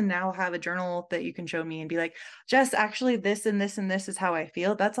you can now have a journal that you can show me and be like, just actually this and this and this is how I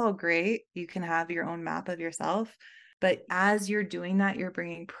feel. That's all great. You can have your own map of yourself. But as you're doing that, you're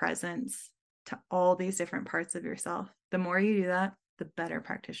bringing presence to all these different parts of yourself. The more you do that, the better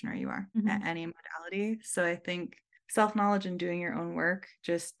practitioner you are at any modality. So I think self-knowledge and doing your own work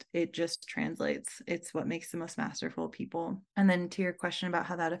just translates. It's what makes the most masterful people. And then to your question about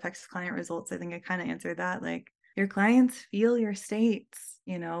how that affects client results, I think I kind of answered that. Like, your clients feel your states.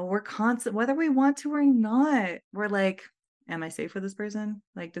 We're constant, whether we want to or not, we're like, am I safe with this person?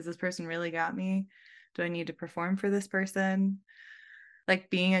 Like, does this person really got me? Do I need to perform for this person? Like,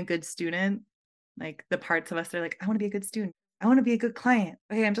 being a good student, like, the parts of us that are like, I want to be a good student, I want to be a good client.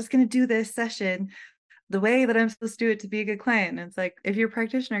 Okay, I'm just going to do this session the way that I'm supposed to do it to be a good client. And it's like, if your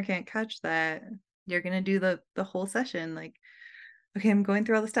practitioner can't catch that, you're going to do the whole session like, okay, I'm going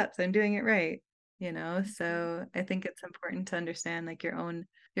through all the steps, I'm doing it right. So I think it's important to understand like your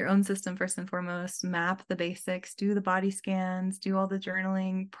own system first and foremost, map the basics, do the body scans, do all the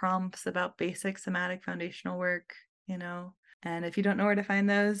journaling prompts about basic somatic foundational work. And if you don't know where to find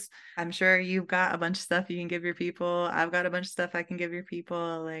those, I'm sure you've got a bunch of stuff you can give your people. I've got a bunch of stuff I can give your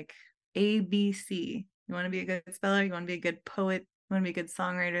people, like ABC. You want to be a good speller, you want to be a good poet, you want to be a good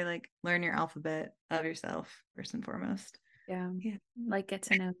songwriter, like, learn your alphabet of yourself first and foremost. Yeah. Like, get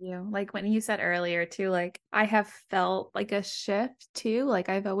to know you. Like, when you said earlier too, like, I have felt like a shift too. Like,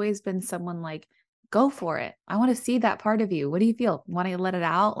 I've always been someone like, go for it. I want to see that part of you. What do you feel? Want to let it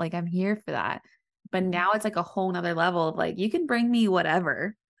out? Like, I'm here for that. But now it's like a whole nother level of like, you can bring me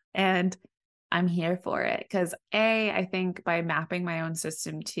whatever and I'm here for it. Cause I think by mapping my own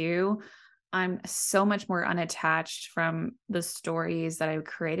system too, I'm so much more unattached from the stories that I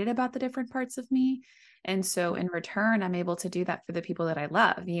created about the different parts of me. And so in return, I'm able to do that for the people that I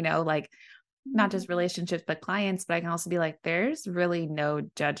love, like, not just relationships, but clients. But I can also be like, there's really no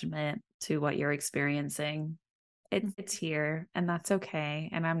judgment to what you're experiencing. It's here and that's okay.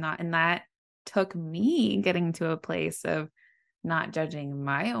 And I'm not, and that took me getting to a place of not judging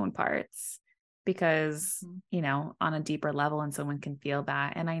my own parts because, on a deeper level, and someone can feel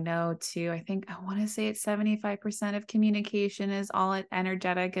that. And I know too, I think I want to say it's 75% of communication is all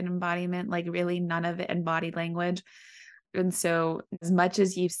energetic and embodiment, like really none of it in body language. And so as much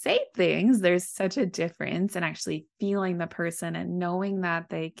as you say things, there's such a difference in actually feeling the person and knowing that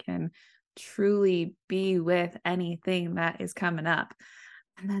they can truly be with anything that is coming up.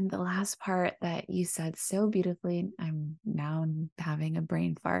 And then the last part that you said so beautifully, I'm now having a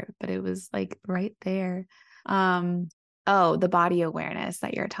brain fart, but it was like right there. The body awareness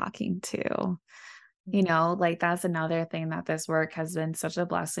that you're talking to, like, that's another thing that this work has been such a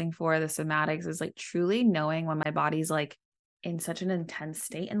blessing for the somatics, is like truly knowing when my body's like in such an intense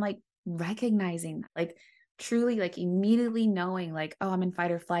state and like recognizing that, like truly like immediately knowing like, oh, I'm in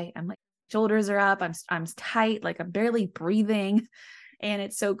fight or flight. I'm like, shoulders are up. I'm tight. Like I'm barely breathing. And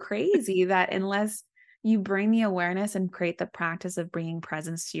it's so crazy that unless you bring the awareness and create the practice of bringing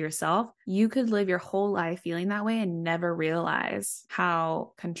presence to yourself, you could live your whole life feeling that way and never realize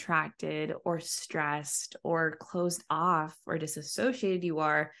how contracted or stressed or closed off or disassociated you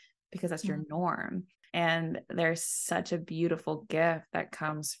are, because that's your norm. And there's such a beautiful gift that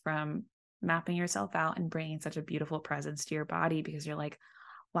comes from mapping yourself out and bringing such a beautiful presence to your body, because you're like,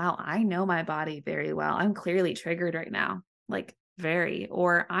 wow, I know my body very well. I'm clearly triggered right now. Like very,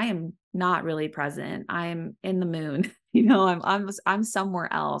 or I am not really present. I'm in the moon, I'm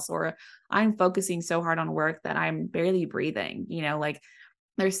somewhere else, or I'm focusing so hard on work that I'm barely breathing, like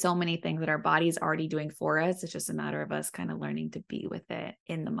there's so many things that our body's already doing for us. It's just a matter of us kind of learning to be with it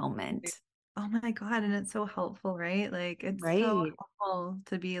in the moment. Oh my God. And it's so helpful, right? Like it's so Right. helpful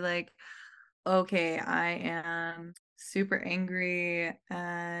to be like, okay, I am super angry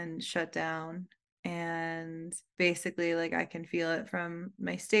and shut down. And basically, like, I can feel it from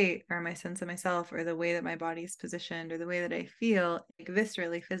my state or my sense of myself or the way that my body's positioned or the way that I feel, like,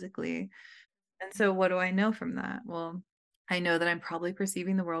 viscerally, physically. And so, what do I know from that? Well, I know that I'm probably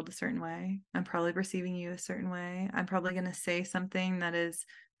perceiving the world a certain way. I'm probably perceiving you a certain way. I'm probably going to say something that is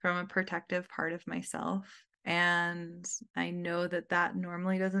from a protective part of myself. And I know that that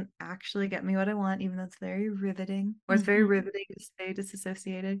normally doesn't actually get me what I want, even though it's very riveting. Or it's very riveting to stay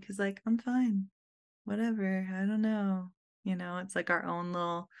disassociated because, like, I'm fine. Whatever. I don't know. It's like our own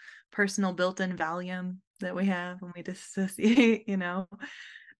little personal built-in Valium that we have when we disassociate,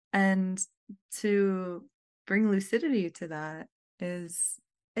 And to bring lucidity to that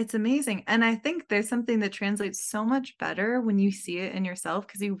it's amazing. And I think there's something that translates so much better when you see it in yourself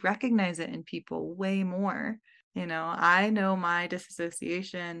because you recognize it in people way more. I know my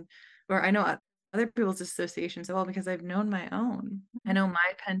disassociation, or I know other people's disassociation so well because I've known my own. I know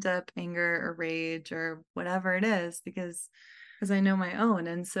my pent up anger or rage or whatever it is because I know my own.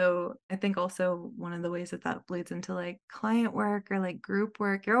 And so I think also one of the ways that bleeds into like client work or like group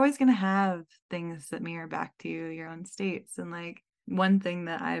work, you're always going to have things that mirror back to you, your own states. And like one thing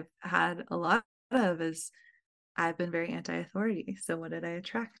that I've had a lot of is I've been very anti-authority. So what did I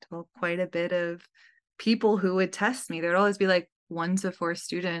attract? Well, quite a bit of people who would test me. There'd always be like 1 to 4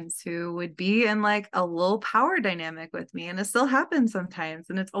 students who would be in like a low power dynamic with me. And it still happens sometimes.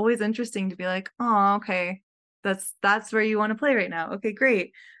 And it's always interesting to be like, oh, okay, that's where you want to play right now. Okay,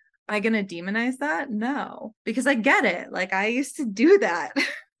 great. Am I going to demonize that? No, because I get it. Like I used to do that,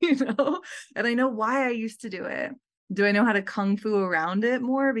 and I know why I used to do it. Do I know how to kung fu around it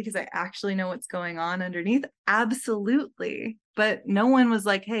more because I actually know what's going on underneath? Absolutely. But no one was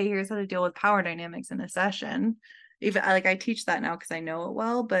like, hey, here's how to deal with power dynamics in a session. Even like I teach that now because I know it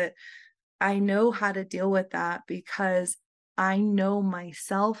well, but I know how to deal with that because I know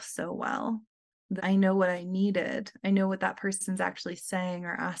myself so well. I know what I needed. I know what that person's actually saying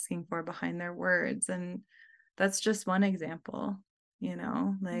or asking for behind their words. And that's just one example,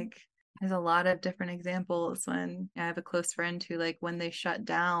 like there's a lot of different examples. When I have a close friend who, like, when they shut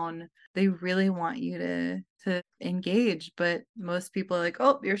down, they really want you to engage, but most people are like,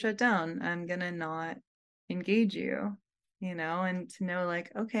 oh, you're shut down, I'm gonna not engage you, and to know like,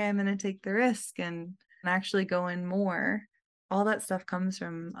 okay, I'm gonna take the risk and actually go in more. All that stuff comes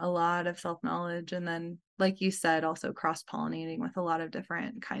from a lot of self-knowledge, and then like you said, also cross-pollinating with a lot of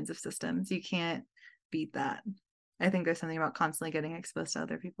different kinds of systems. You can't beat that. I think there's something about constantly getting exposed to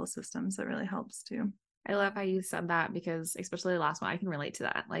other people's systems that really helps too. I love how you said that, because especially the last one, I can relate to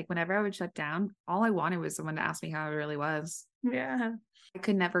that. Like whenever I would shut down, all I wanted was someone to ask me how I really was. Yeah. I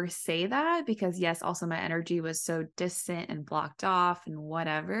could never say that because yes, also my energy was so distant and blocked off and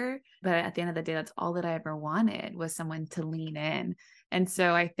whatever. But at the end of the day, that's all that I ever wanted, was someone to lean in. And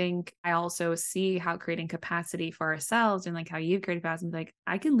so I think I also see how creating capacity for ourselves, and like how you've created capacity, like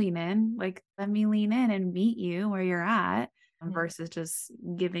I can lean in, like let me lean in and meet you where you're at, versus just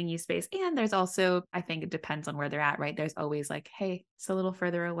giving you space. And there's also, I think it depends on where they're at, right? There's always like, hey, it's a little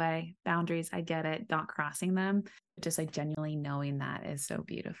further away, boundaries, I get it, not crossing them. Just like genuinely knowing that is so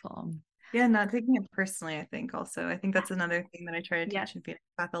beautiful. Yeah, not taking it personally, I think also. I think that's another thing that I try to teach in Phoenix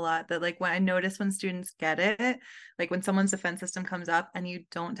Path a lot, that like when I notice when students get it, like when someone's defense system comes up and you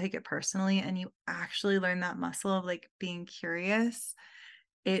don't take it personally and you actually learn that muscle of like being curious,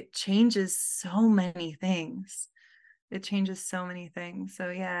 it changes so many things. It changes so many things. So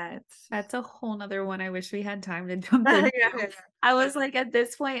yeah, That's a whole nother one. I wish we had time to jump into. yeah. I was like, at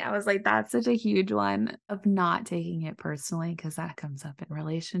this point, I was like, that's such a huge one of not taking it personally, because that comes up in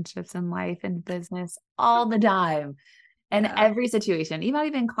relationships and life and business all the time. And Yeah. every situation,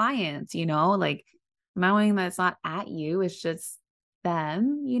 even clients, like knowing that it's not at you, it's just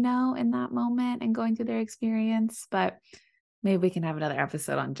them, in that moment and going through their experience. But maybe we can have another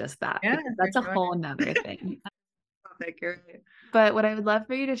episode on just that, Yeah, because for that's a sure. whole nother thing. Topic, you're right. But what I would love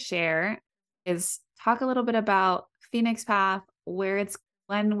for you to share is talk a little bit about Phoenix Path, where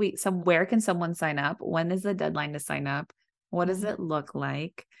can someone sign up? When is the deadline to sign up? What does Mhm. it look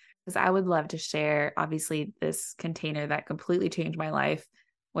like? Because I would love to share, obviously, this container that completely changed my life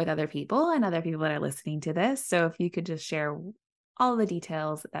with other people and other people that are listening to this. So if you could just share all the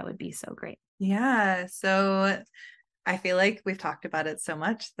details, that would be so great. Yeah. So I feel like we've talked about it so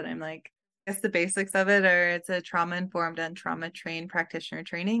much that I'm like, I guess the basics of it are it's a trauma-informed and trauma-trained practitioner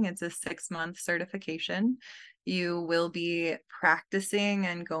training. It's a 6-month certification. You will be practicing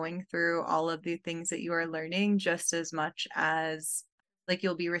and going through all of the things that you are learning just as much as like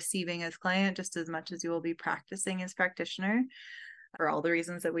you'll be receiving as client, just as much as you will be practicing as practitioner for all the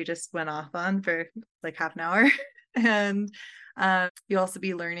reasons that we just went off on for like half an hour. And you'll also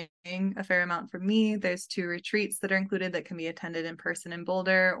be learning a fair amount from me. There's 2 retreats that are included that can be attended in person in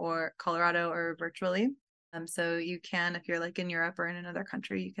Boulder or Colorado or virtually. So you can, if you're like in Europe or in another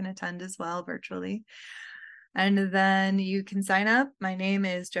country, you can attend as well virtually. And then you can sign up. My name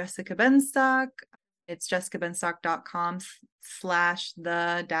is Jessica Benstock. It's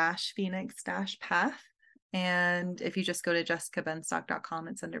jessicabenstock.com/the-phoenix-path. And if you just go to jessicabenstock.com,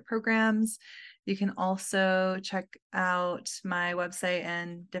 it's under programs. You can also check out my website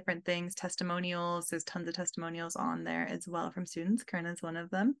and different things, testimonials. There's tons of testimonials on there as well from students. Corinna's one of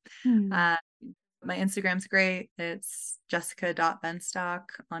them. My Instagram's great. It's jessica.benstock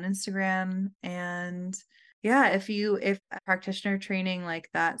on Instagram. And yeah, if a practitioner training like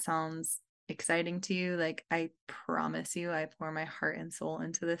that sounds exciting to you, like I promise you, I pour my heart and soul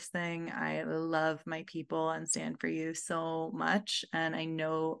into this thing. I love my people and stand for you so much. And I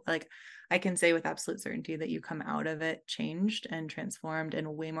know, like, I can say with absolute certainty that you come out of it changed and transformed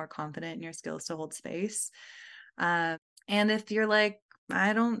and way more confident in your skills to hold space. And if you're like,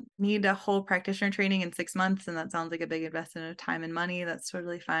 I don't need a whole practitioner training in 6 months, and that sounds like a big investment of time and money, that's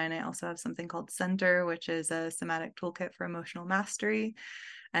totally fine. I also have something called Center, which is a somatic toolkit for emotional mastery.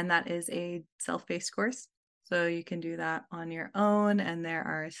 And that is a self-paced course. So you can do that on your own. And there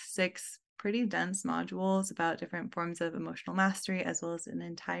are 6 pretty dense modules about different forms of emotional mastery, as well as an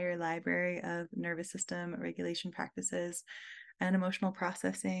entire library of nervous system regulation practices and emotional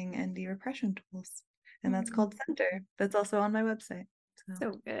processing and de-repression tools. And that's called Center. That's also on my website.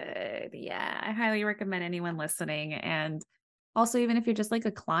 So good. Yeah. I highly recommend anyone listening. And also, even if you're just like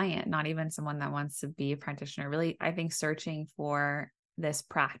a client, not even someone that wants to be a practitioner, really, I think searching for this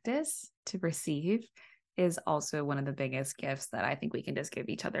practice to receive is also one of the biggest gifts that I think we can just give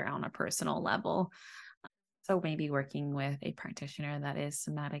each other on a personal level. So maybe working with a practitioner that is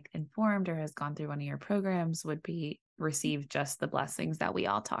somatic informed or has gone through one of your programs would be receive just the blessings that we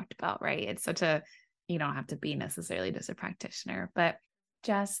all talked about, right? You don't have to be necessarily just a practitioner. But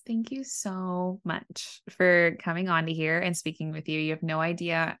Jess, thank you so much for coming on to here and speaking with you. You have no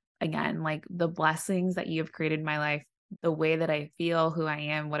idea, again, like the blessings that you have created in my life, the way that I feel, who I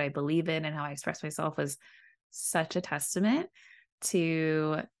am, what I believe in, and how I express myself was such a testament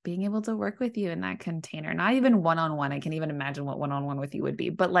to being able to work with you in that container. Not even one-on-one. I can't even imagine what one-on-one with you would be,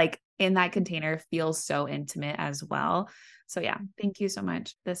 but like in that container feels so intimate as well. So yeah, thank you so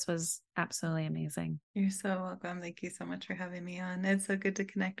much. This was absolutely amazing. You're so welcome. Thank you so much for having me on. It's so good to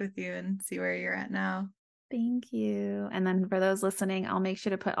connect with you and see where you're at now. Thank you. And then for those listening, I'll make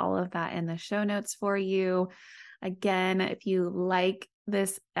sure to put all of that in the show notes for you. Again, if you like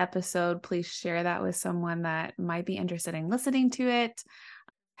this episode, please share that with someone that might be interested in listening to it.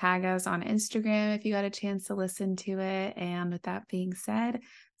 Tag us on Instagram if you got a chance to listen to it. And with that being said,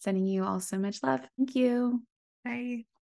 sending you all so much love. Thank you. Bye.